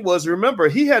funny thing was, remember,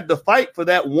 he had to fight for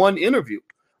that one interview.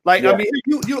 Like, yeah. I mean,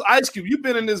 you Ice Cube, you've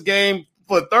been in this game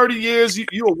for 30 years.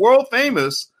 You're world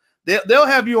famous. They'll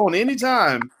have you on any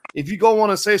time if you go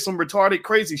on and say some retarded,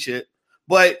 crazy shit.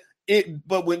 But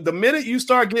when the minute you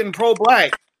start getting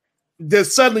pro-Black, then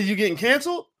suddenly you're getting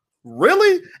canceled.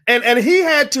 Really? And he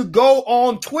had to go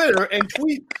on Twitter and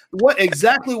tweet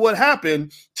exactly what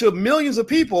happened to millions of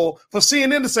people for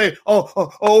CNN to say,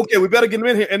 oh, okay, we better get him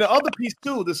in here. And the other piece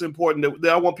too that's important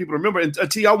that I want people to remember, and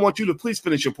T, I want you to please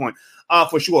finish your point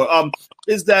for sure,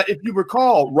 is that if you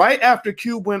recall, right after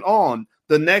Cube went on,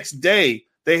 the next day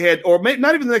they had, or maybe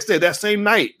not even the next day, that same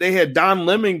night, they had Don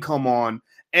Lemon come on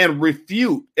and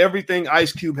refute everything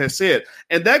Ice Cube has said.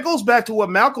 And that goes back to what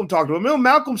Malcolm talked about. Remember,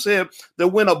 Malcolm said that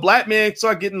when a Black man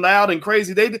started getting loud and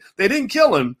crazy, they didn't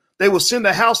kill him. They would send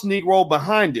a house Negro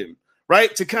behind him,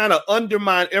 right, to kind of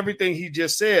undermine everything he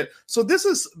just said. So this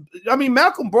is, I mean,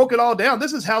 Malcolm broke it all down.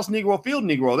 This is House Negro, Field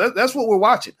Negro. That's what we're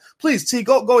watching. Please, T,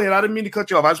 go ahead. I didn't mean to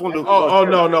cut you off. I just wanted to.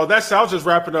 No. I was just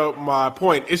wrapping up my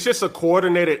point. It's just a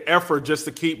coordinated effort just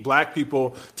to keep Black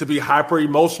people to be hyper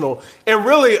emotional. And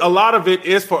really, a lot of it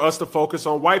is for us to focus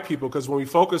on white people, because when we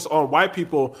focus on white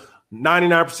people,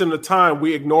 99% of the time,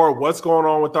 we ignore what's going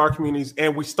on with our communities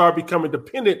and we start becoming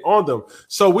dependent on them.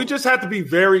 So we just have to be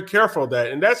very careful of that.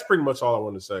 And that's pretty much all I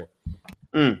want to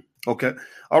say. Okay.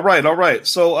 All right.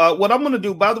 So what I'm going to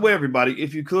do, by the way, everybody,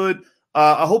 if you could,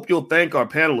 I hope you'll thank our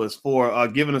panelists for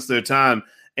giving us their time.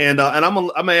 And I'm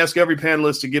gonna ask every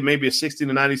panelist to give maybe a 60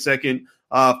 to 90 second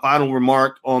final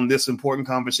remark on this important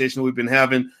conversation we've been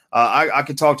having. I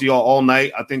could talk to y'all all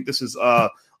night. I think this is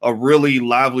a really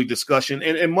lively discussion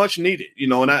and much needed,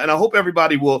 and I hope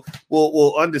everybody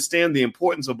will understand the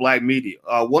importance of Black media.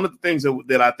 One of the things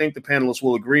that I think the panelists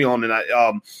will agree on,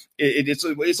 and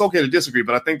it's okay to disagree,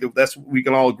 but I think that we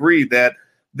can all agree that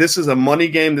this is a money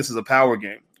game, this is a power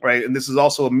game, right? And this is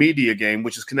also a media game,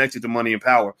 which is connected to money and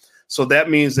power. So that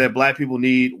means that Black people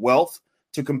need wealth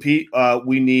to compete.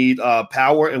 We need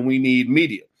power, and we need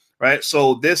media. Right.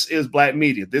 So this is Black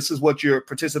media. This is what you're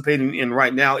participating in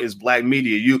right now is Black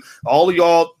media. All of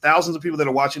y'all, thousands of people that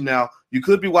are watching now, you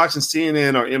could be watching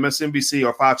CNN or MSNBC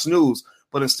or Fox News,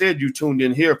 but instead you tuned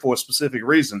in here for a specific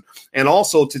reason. And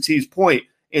also, to T's point,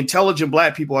 intelligent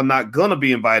Black people are not going to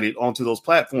be invited onto those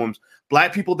platforms.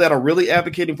 Black people that are really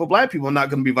advocating for Black people are not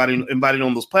going to be invited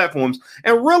on those platforms.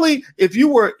 And really, if you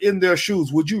were in their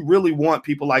shoes, would you really want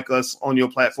people like us on your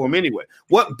platform anyway?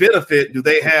 What benefit do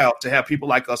they have to have people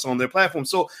like us on their platform?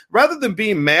 So rather than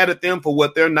being mad at them for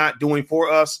what they're not doing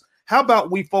for us, how about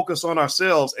we focus on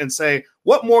ourselves and say,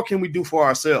 what more can we do for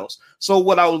ourselves? So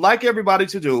what I would like everybody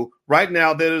to do right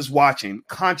now that is watching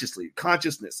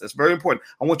consciousness, that's very important.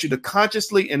 I want you to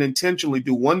consciously and intentionally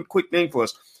do one quick thing for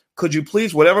us. Could you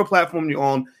please, whatever platform you're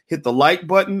on, hit the like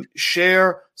button,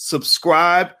 share,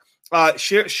 subscribe,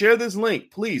 share this link,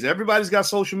 please. Everybody's got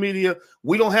social media.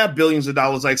 We don't have billions of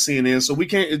dollars like CNN, so we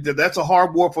can't. That's a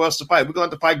hard war for us to fight. We're going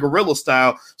to have to fight guerrilla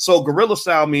style. So guerrilla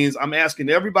style means I'm asking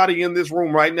everybody in this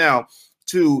room right now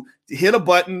to hit a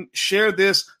button, share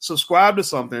this, subscribe to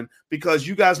something, because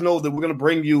you guys know that we're going to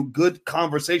bring you good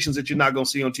conversations that you're not going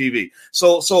to see on TV.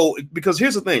 So because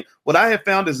here's the thing, what I have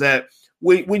found is that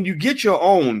when you get your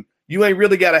own, you ain't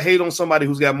really got to hate on somebody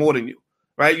who's got more than you,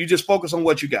 right? You just focus on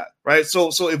what you got, right? So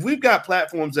if we've got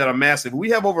platforms that are massive, we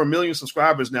have over 1 million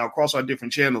subscribers now across our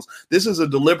different channels. This is a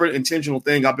deliberate, intentional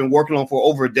thing I've been working on for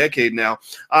over a decade now,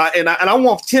 and I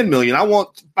want 10 million. I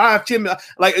want 10 million.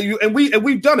 Like you, and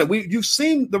we've done it. You've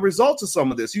seen the results of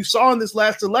some of this. You saw in this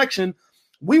last election,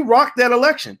 we rocked that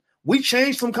election. We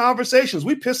changed some conversations.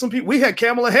 We pissed some people. We had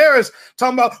Kamala Harris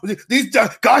talking about these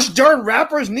gosh darn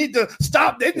rappers need to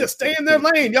stop. They need to stay in their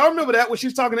lane. Y'all remember that when she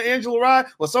was talking to Angela Rye?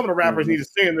 Well, some of the rappers need to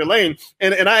stay in their lane.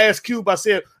 And I asked Cube, I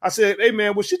said, hey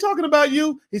man, was she talking about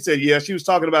you? He said, yeah, she was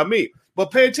talking about me. But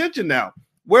pay attention now.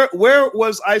 Where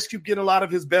was Ice Cube getting a lot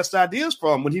of his best ideas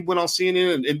from when he went on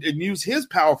CNN and used his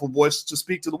powerful voice to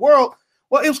speak to the world?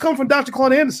 Well, it was coming from Dr.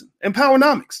 Claude Anderson and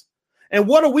Powernomics. And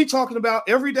what are we talking about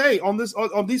every day on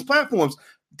these platforms?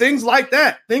 Things like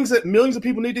that, things that millions of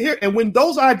people need to hear. And when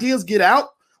those ideas get out,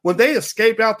 when they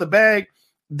escape out the bag,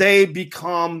 they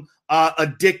become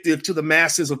addictive to the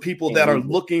masses of people that are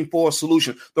looking for a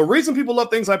solution. The reason people love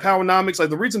things like Powernomics, like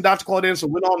the reason Dr. Claude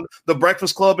Anderson went on The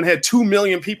Breakfast Club and had 2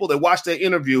 million people that watched that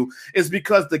interview is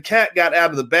because the cat got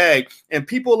out of the bag. And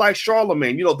people like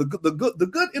Charlemagne, the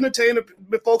good entertainer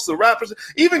folks, the rappers,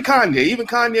 even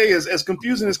Kanye, as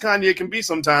confusing as Kanye can be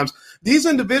sometimes, these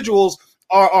individuals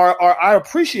are I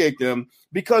appreciate them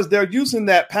because they're using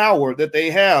that power that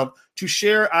they have to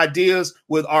share ideas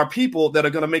with our people that are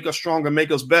going to make us stronger, make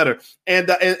us better.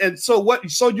 And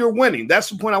so you're winning. That's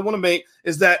the point I want to make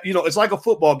is that, it's like a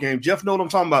football game. Jeff know what I'm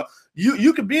talking about.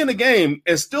 You could be in a game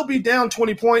and still be down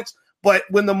 20 points, but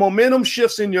when the momentum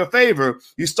shifts in your favor,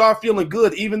 you start feeling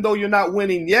good, even though you're not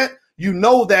winning yet. You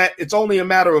know that it's only a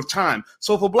matter of time.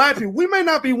 So for Black people, we may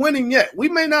not be winning yet. We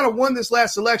may not have won this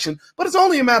last election, but it's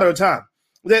only a matter of time.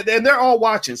 And they're all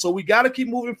watching. So we got to keep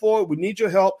moving forward. We need your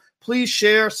help. Please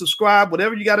share, subscribe,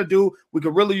 whatever you got to do. We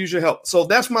could really use your help. So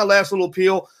that's my last little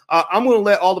appeal. I'm going to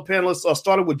let all the panelists,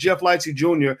 starting with Jeff Lightsey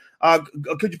Jr.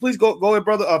 Could you please go ahead,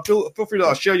 brother? Feel free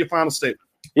to share your final statement.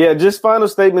 Yeah, just final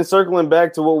statement, circling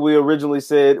back to what we originally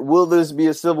said. Will this be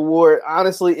a civil war?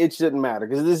 Honestly, it shouldn't matter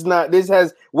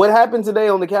because what happened today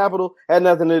on the Capitol had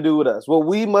nothing to do with us. What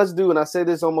we must do, and I say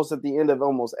this almost at the end of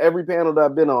almost every panel that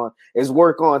I've been on, is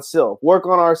work on self, work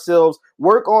on ourselves,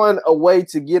 work on a way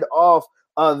to get off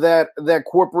that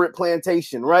corporate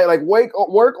plantation, right? Like work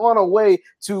on a way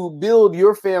to build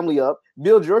your family up,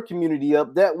 build your community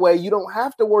up. That way you don't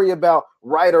have to worry about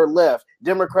right or left,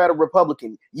 Democrat or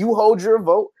Republican. You hold your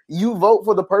vote. You vote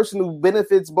for the person who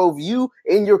benefits both you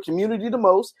and your community the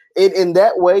most. And in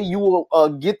that way, you will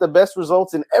get the best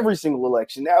results in every single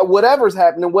election. Now, whatever's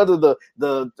happening, whether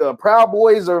the Proud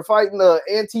Boys are fighting the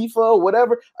Antifa or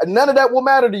whatever, none of that will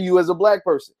matter to you as a Black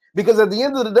person. Because at the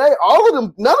end of the day,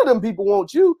 none of them people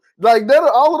want you. Like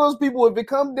all of those people, if it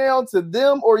comes down to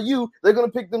them or you, they're going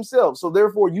to pick themselves. So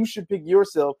therefore, you should pick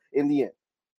yourself in the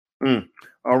end.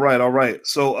 All right.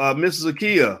 So, Mrs.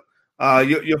 Akia,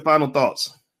 your final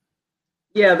thoughts.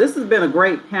 Yeah, this has been a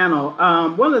great panel.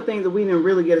 One of the things that we didn't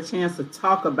really get a chance to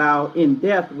talk about in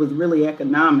depth was really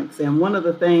economics. And one of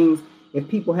the things, if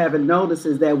people haven't noticed,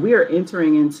 is that we are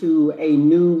entering into a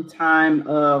new time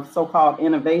of so-called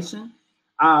innovation.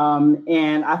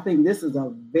 And I think this is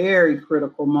a very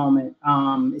critical moment,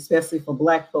 especially for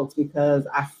Black folks, because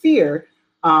I fear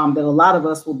that a lot of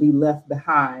us will be left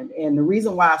behind. And the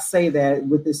reason why I say that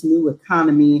with this new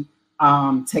economy,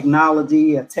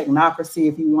 technology, a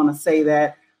technocracy, if you want to say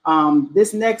that,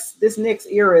 this next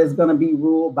era is going to be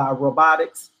ruled by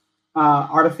robotics,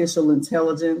 artificial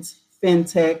intelligence,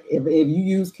 fintech. If you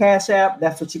use Cash App,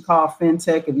 that's what you call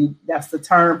fintech. That's the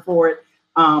term for it.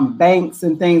 Banks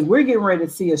and things. We're getting ready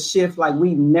to see a shift like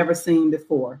we've never seen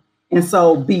before. And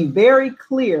so, be very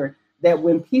clear that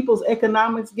when people's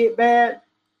economics get bad,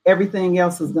 everything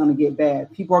else is going to get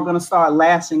bad. People are going to start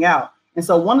lashing out. And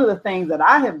so one of the things that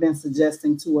I have been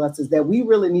suggesting to us is that we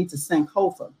really need to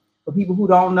Sankofa. For people who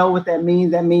don't know what that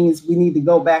means we need to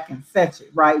go back and fetch it,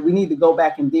 right? We need to go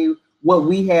back and do what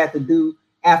we had to do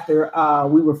after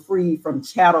we were freed from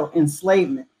chattel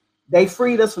enslavement. They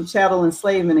freed us from chattel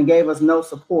enslavement and gave us no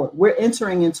support. We're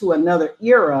entering into another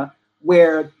era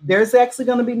where there's actually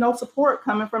going to be no support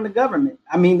coming from the government.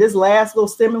 I mean, this last little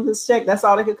stimulus check, that's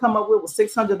all they could come up with was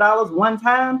 $600 one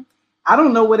time. I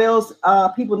don't know what else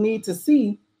people need to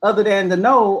see other than to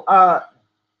know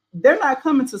they're not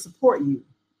coming to support you.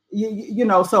 You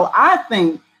know, so I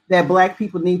think that Black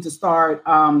people need to start,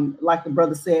 like the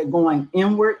brother said, going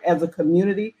inward as a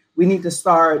community. We need to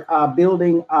start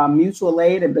building mutual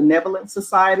aid and benevolent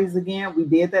societies again. We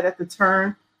did that at the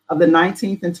turn of the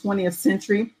 19th and 20th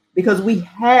century because we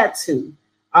had to,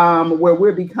 where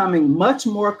we're becoming much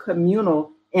more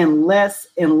communal and less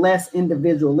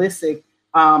individualistic.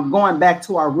 Going back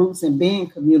to our roots and being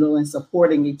communal and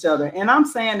supporting each other. And I'm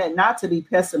saying that not to be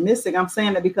pessimistic. I'm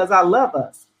saying that because I love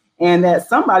us, and that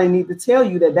somebody needs to tell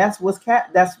you that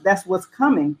that's what's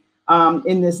coming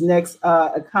in this next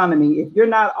economy. If you're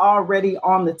not already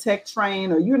on the tech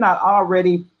train, or you're not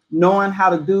already knowing how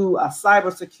to do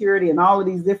cybersecurity and all of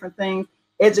these different things,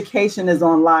 education is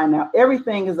online now.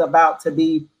 Everything is about to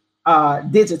be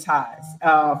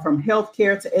digitized, from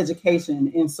healthcare to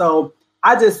education, and so.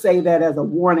 I just say that as a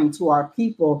warning to our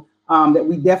people that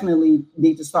we definitely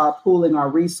need to start pooling our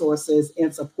resources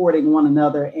and supporting one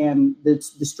another, and the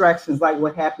distractions like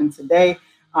what happened today.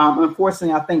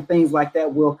 Unfortunately, I think things like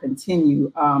that will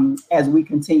continue as we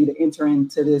continue to enter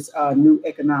into this new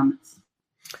economics.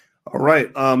 All right.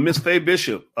 Ms. Faye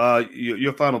Bishop,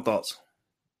 your final thoughts.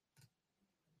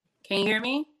 Can you hear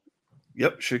me?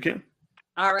 Yep, sure can.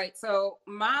 All right. So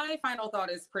my final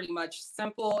thought is pretty much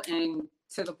simple and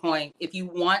to the point. If you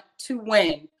want to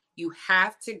win, you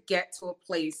have to get to a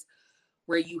place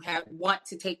where you want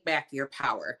to take back your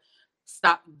power.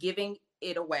 Stop giving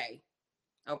it away.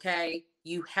 Okay?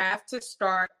 You have to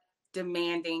start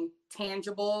demanding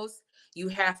tangibles. You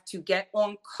have to get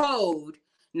on code,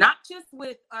 not just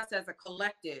with us as a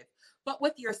collective, but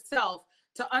with yourself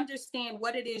to understand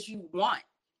what it is you want.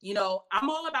 You know, I'm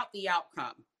all about the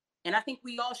outcome. And I think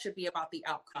we all should be about the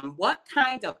outcome. What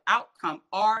kind of outcome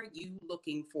are you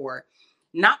looking for?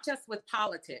 Not just with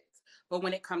politics, but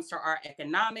when it comes to our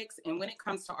economics and when it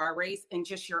comes to our race and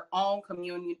just your own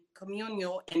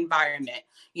communal environment.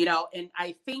 You know, and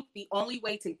I think the only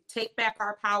way to take back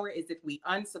our power is if we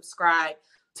unsubscribe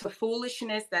to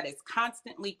foolishness that is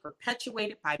constantly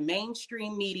perpetuated by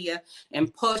mainstream media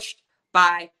and pushed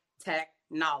by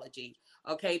technology.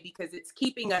 Okay, because it's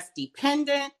keeping us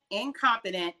dependent,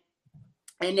 incompetent,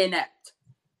 and inept.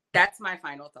 That's my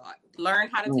final thought. Learn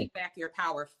how to take back your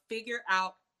power. Figure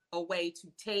out a way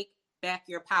to take back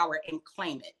your power and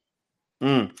claim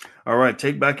it. All right.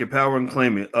 Take back your power and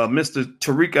claim it. Mr.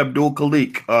 Tariq Abdul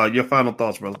Khalik, your final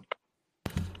thoughts, brother.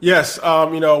 Yes.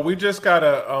 We just got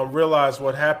to realize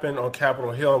what happened on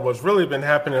Capitol Hill and what's really been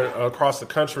happening across the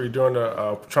country during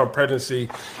the Trump presidency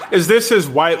this is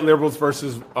white liberals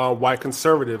versus white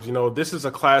conservatives. You know, this is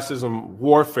a classism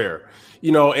warfare,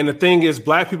 and the thing is,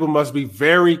 Black people must be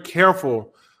very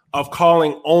careful of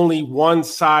calling only one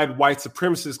side white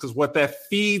supremacists, because what that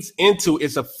feeds into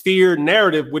is a fear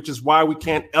narrative, which is why we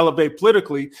can't elevate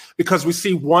politically, because we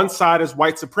see one side as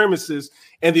white supremacists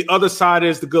and the other side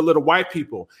is the good little white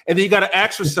people. And then you got to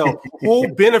ask yourself,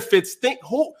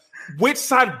 which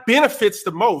side benefits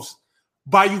the most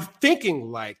by you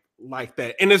thinking like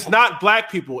that? And it's not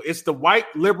Black people, it's the white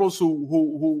liberals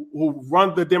who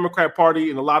run the Democrat Party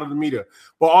and a lot of the media.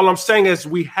 But all I'm saying is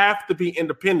we have to be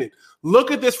independent.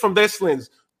 Look at this from this lens.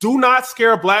 Do not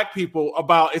scare Black people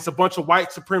about it's a bunch of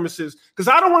white supremacists, because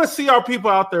I don't want to see our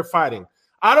people out there fighting.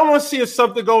 I don't want to see if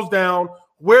something goes down,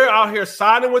 we're out here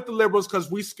siding with the liberals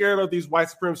because we scared of these white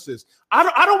supremacists. I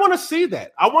don't want to see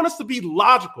that. I want us to be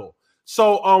logical.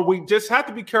 So we just have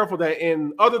to be careful that.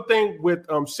 And other thing with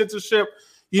censorship,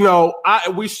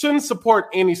 we shouldn't support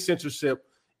any censorship,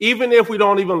 even if we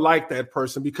don't even like that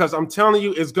person, because I'm telling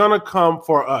you, it's going to come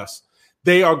for us.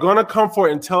 They are going to come for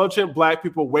intelligent Black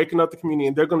people waking up the community,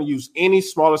 and they're going to use any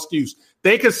small excuse.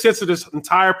 They could censor this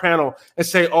entire panel and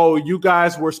say, oh, you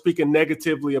guys were speaking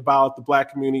negatively about the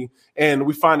Black community, and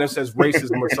we find this as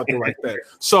racism or something like that.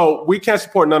 So we can't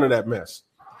support none of that mess.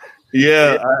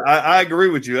 Yeah, I agree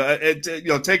with you.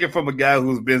 Take it from a guy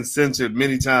who's been censored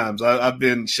many times. I've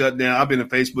been shut down. I've been in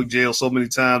Facebook jail so many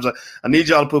times. I need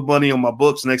y'all to put money on my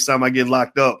books next time I get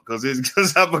locked up because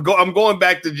I'm going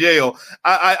back to jail.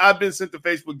 I've been sent to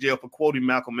Facebook jail for quoting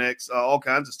Malcolm X, all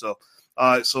kinds of stuff.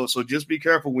 So just be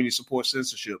careful when you support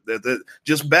censorship.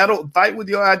 Just fight with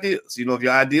your ideas. If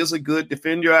your ideas are good,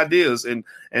 defend your ideas and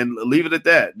leave it at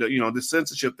that. The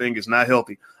censorship thing is not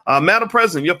healthy. Madam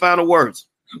President, your final words.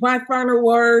 My final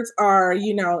words are,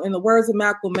 in the words of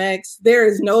Malcolm X, there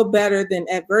is no better than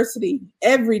adversity.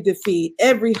 Every defeat,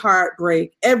 every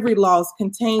heartbreak, every loss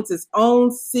contains its own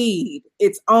seed,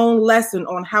 its own lesson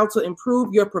on how to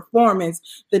improve your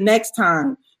performance the next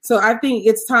time. So I think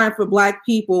it's time for Black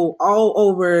people all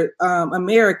over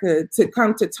America to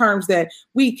come to terms that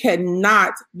we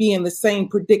cannot be in the same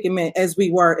predicament as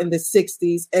we were in the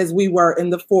 60s, as we were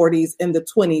in the 40s and the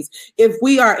 20s. If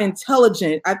we are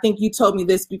intelligent, I think you told me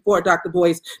this before, Dr.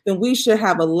 Boyce, then we should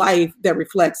have a life that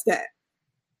reflects that.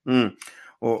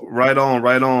 Well, right on.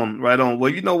 Well,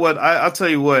 you know what? I'll tell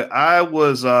you what. I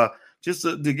was just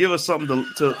to give us something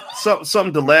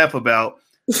to laugh about.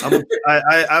 I'm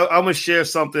gonna share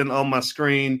something on my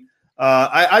screen.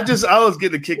 I was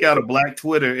getting a kick out of Black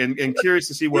Twitter and curious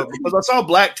to see because I saw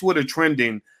Black Twitter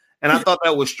trending and I thought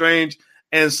that was strange.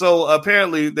 And so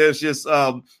apparently there's just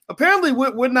apparently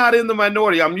we're not in the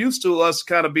minority. I'm used to us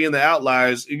kind of being the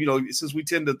outliers, since we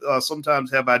tend to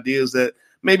sometimes have ideas that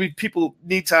maybe people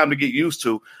need time to get used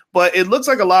to. But it looks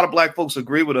like a lot of Black folks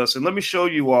agree with us. And let me show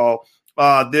you all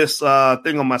this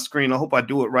thing on my screen. I hope I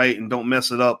do it right and don't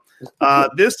mess it up.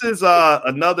 This is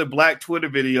another Black Twitter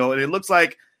video, and it looks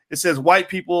like it says white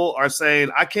people are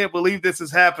saying, I can't believe this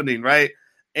is happening, right?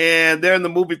 And they're in the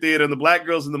movie theater, and the Black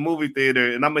girl's in the movie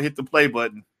theater, and I'm going to hit the play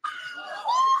button.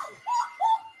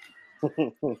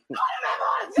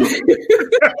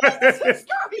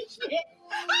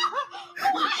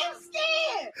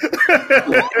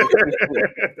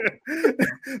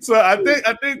 So I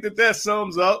think that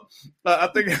sums up. I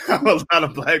think how a lot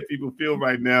of Black people feel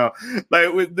right now.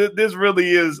 Like this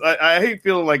really is. I hate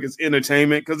feeling like it's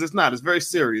entertainment because it's not. It's very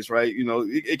serious, right?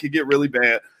 It could get really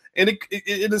bad, and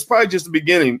it is probably just the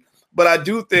beginning. But I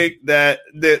do think that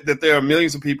there are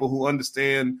millions of people who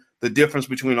understand the difference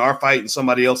between our fight and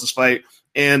somebody else's fight,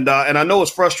 and I know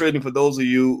it's frustrating for those of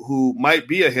you who might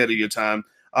be ahead of your time.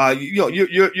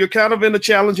 You're kind of in a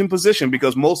challenging position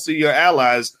because most of your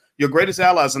allies, your greatest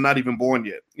allies, are not even born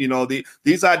yet.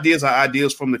 These ideas are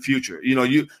ideas from the future.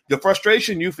 The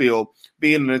frustration you feel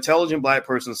being an intelligent Black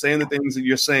person saying the things that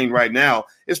you're saying right now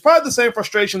is probably the same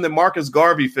frustration that Marcus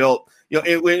Garvey felt.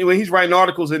 When he's writing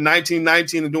articles in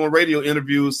 1919 and doing radio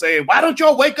interviews saying, why don't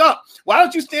y'all wake up? Why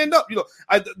don't you stand up?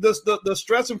 The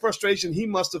stress and frustration he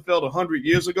must have felt 100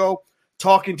 years ago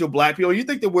talking to Black people. You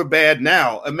think that we're bad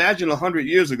now. Imagine 100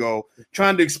 years ago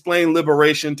trying to explain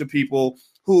liberation to people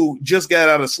who just got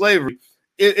out of slavery.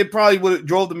 It probably would have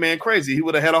drove the man crazy. He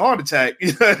would have had a heart attack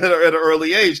at an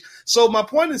early age. So my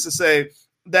point is to say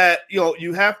that,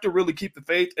 you have to really keep the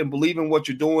faith and believe in what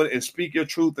you're doing and speak your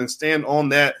truth and stand on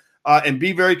that. And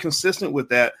be very consistent with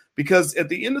that, because at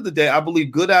the end of the day, I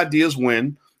believe good ideas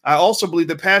win. I also believe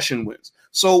that passion wins.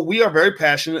 So we are very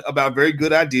passionate about very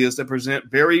good ideas that present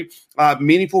very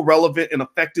meaningful, relevant, and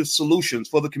effective solutions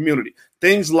for the community.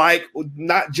 Things like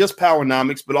not just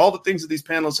Powernomics, but all the things that these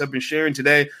panels have been sharing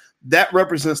today, that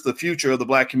represents the future of the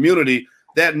Black community.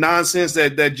 That nonsense,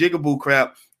 that jigaboo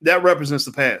crap, that represents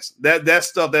the past. That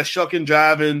stuff, that shucking,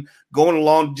 jiving, going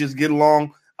along, just get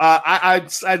along.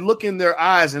 I look in their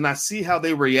eyes and I see how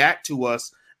they react to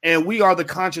us, and we are the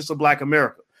conscience of Black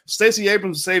America. Stacey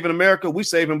Abrams is saving America. We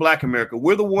saving Black America.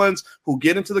 We're the ones who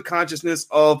get into the consciousness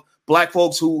of Black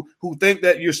folks who think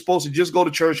that you're supposed to just go to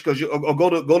church or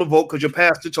go to vote because your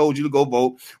pastor told you to go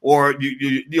vote, or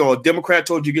a Democrat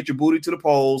told you to get your booty to the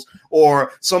polls,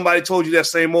 or somebody told you that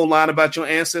same old line about your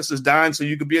ancestors dying so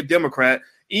you could be a Democrat.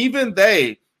 Even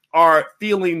they are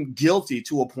feeling guilty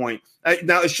to a point.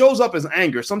 Now, it shows up as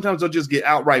anger. Sometimes they'll just get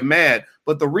outright mad.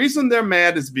 But the reason they're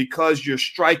mad is because you're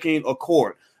striking a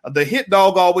chord. The hit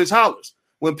dog always hollers.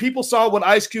 when people saw what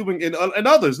Ice Cube and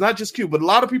others, not just Cube, but a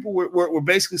lot of people were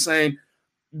basically saying,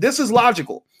 this is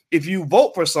logical. If you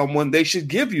vote for someone, they should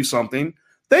give you something.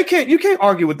 You can't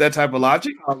argue with that type of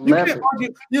logic.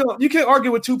 You can't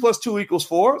argue with 2 + 2 =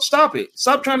 4. Stop it.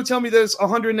 Stop trying to tell me there's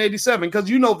 187 because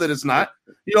you know that it's not.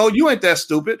 You ain't that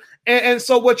stupid. And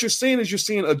so what you're seeing is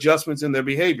adjustments in their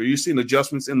behavior. You're seeing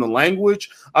adjustments in the language.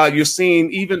 You're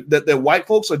seeing even that white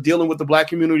folks are dealing with the black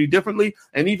community differently,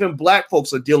 and even black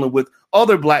folks are dealing with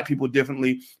other black people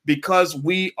differently because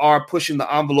we are pushing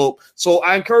the envelope. So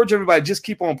I encourage everybody, just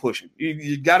keep on pushing.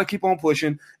 You got to keep on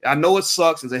pushing. I know it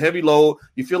sucks. It's a heavy load.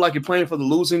 You feel like you're playing for the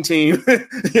losing team,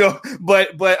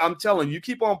 but I'm telling you,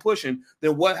 keep on pushing.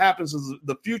 Then what happens is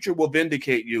the future will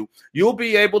vindicate you. You'll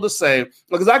be able to say,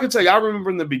 because I can tell you, I remember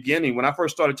in the beginning when I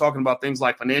first started talking about things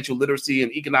like financial literacy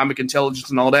and economic intelligence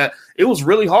and all that, it was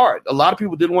really hard. A lot of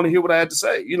people didn't want to hear what I had to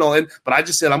say, but I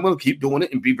just said, I'm going to keep doing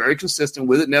it and be very consistent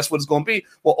with it. And that's what it's going to be.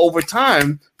 Well, over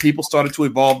time, people started to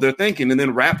evolve their thinking, and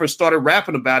then rappers started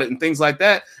rapping about it and things like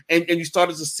that. And you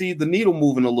started to see the needle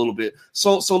moving a little bit.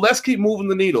 So let's keep moving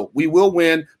the needle. We will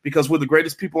win because we're the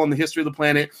greatest people on the history of the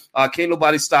planet. Can't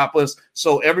nobody stop us.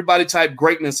 So everybody type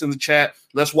greatness in the chat.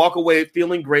 Let's walk away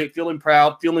feeling great, feeling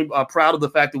proud of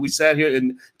the fact that we sat here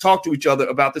and talked to each other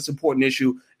about this important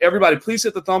issue. Everybody, please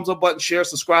hit the thumbs up button, share,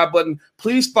 subscribe button.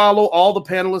 Please follow all the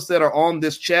panelists that are on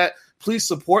this chat. Please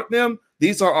support them.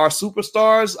 These are our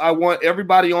superstars. I want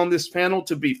everybody on this panel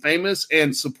to be famous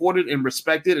and supported and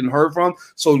respected and heard from.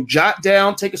 So jot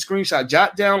down, take a screenshot,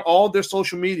 jot down all their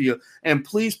social media, and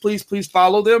please, please, please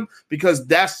follow them because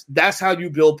that's how you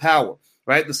build power.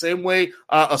 Right? The same way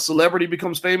a celebrity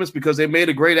becomes famous because they made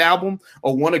a great album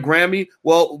or won a Grammy.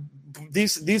 Well,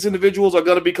 these individuals are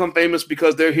going to become famous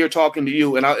because they're here talking to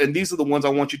you. And these are the ones I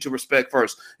want you to respect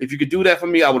first. If you could do that for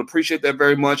me, I would appreciate that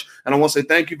very much. And I want to say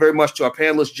thank you very much to our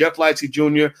panelists, Jeff Lightsey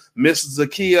Jr., Miss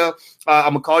Zakia.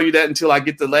 I'm going to call you that until I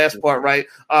get the last part right.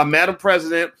 Madam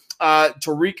President,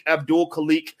 Tariq Abdul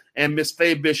Khalik, and Miss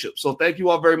Faye Bishop. So thank you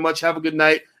all very much. Have a good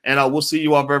night. And we'll see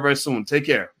you all very, very soon. Take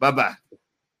care. Bye-bye.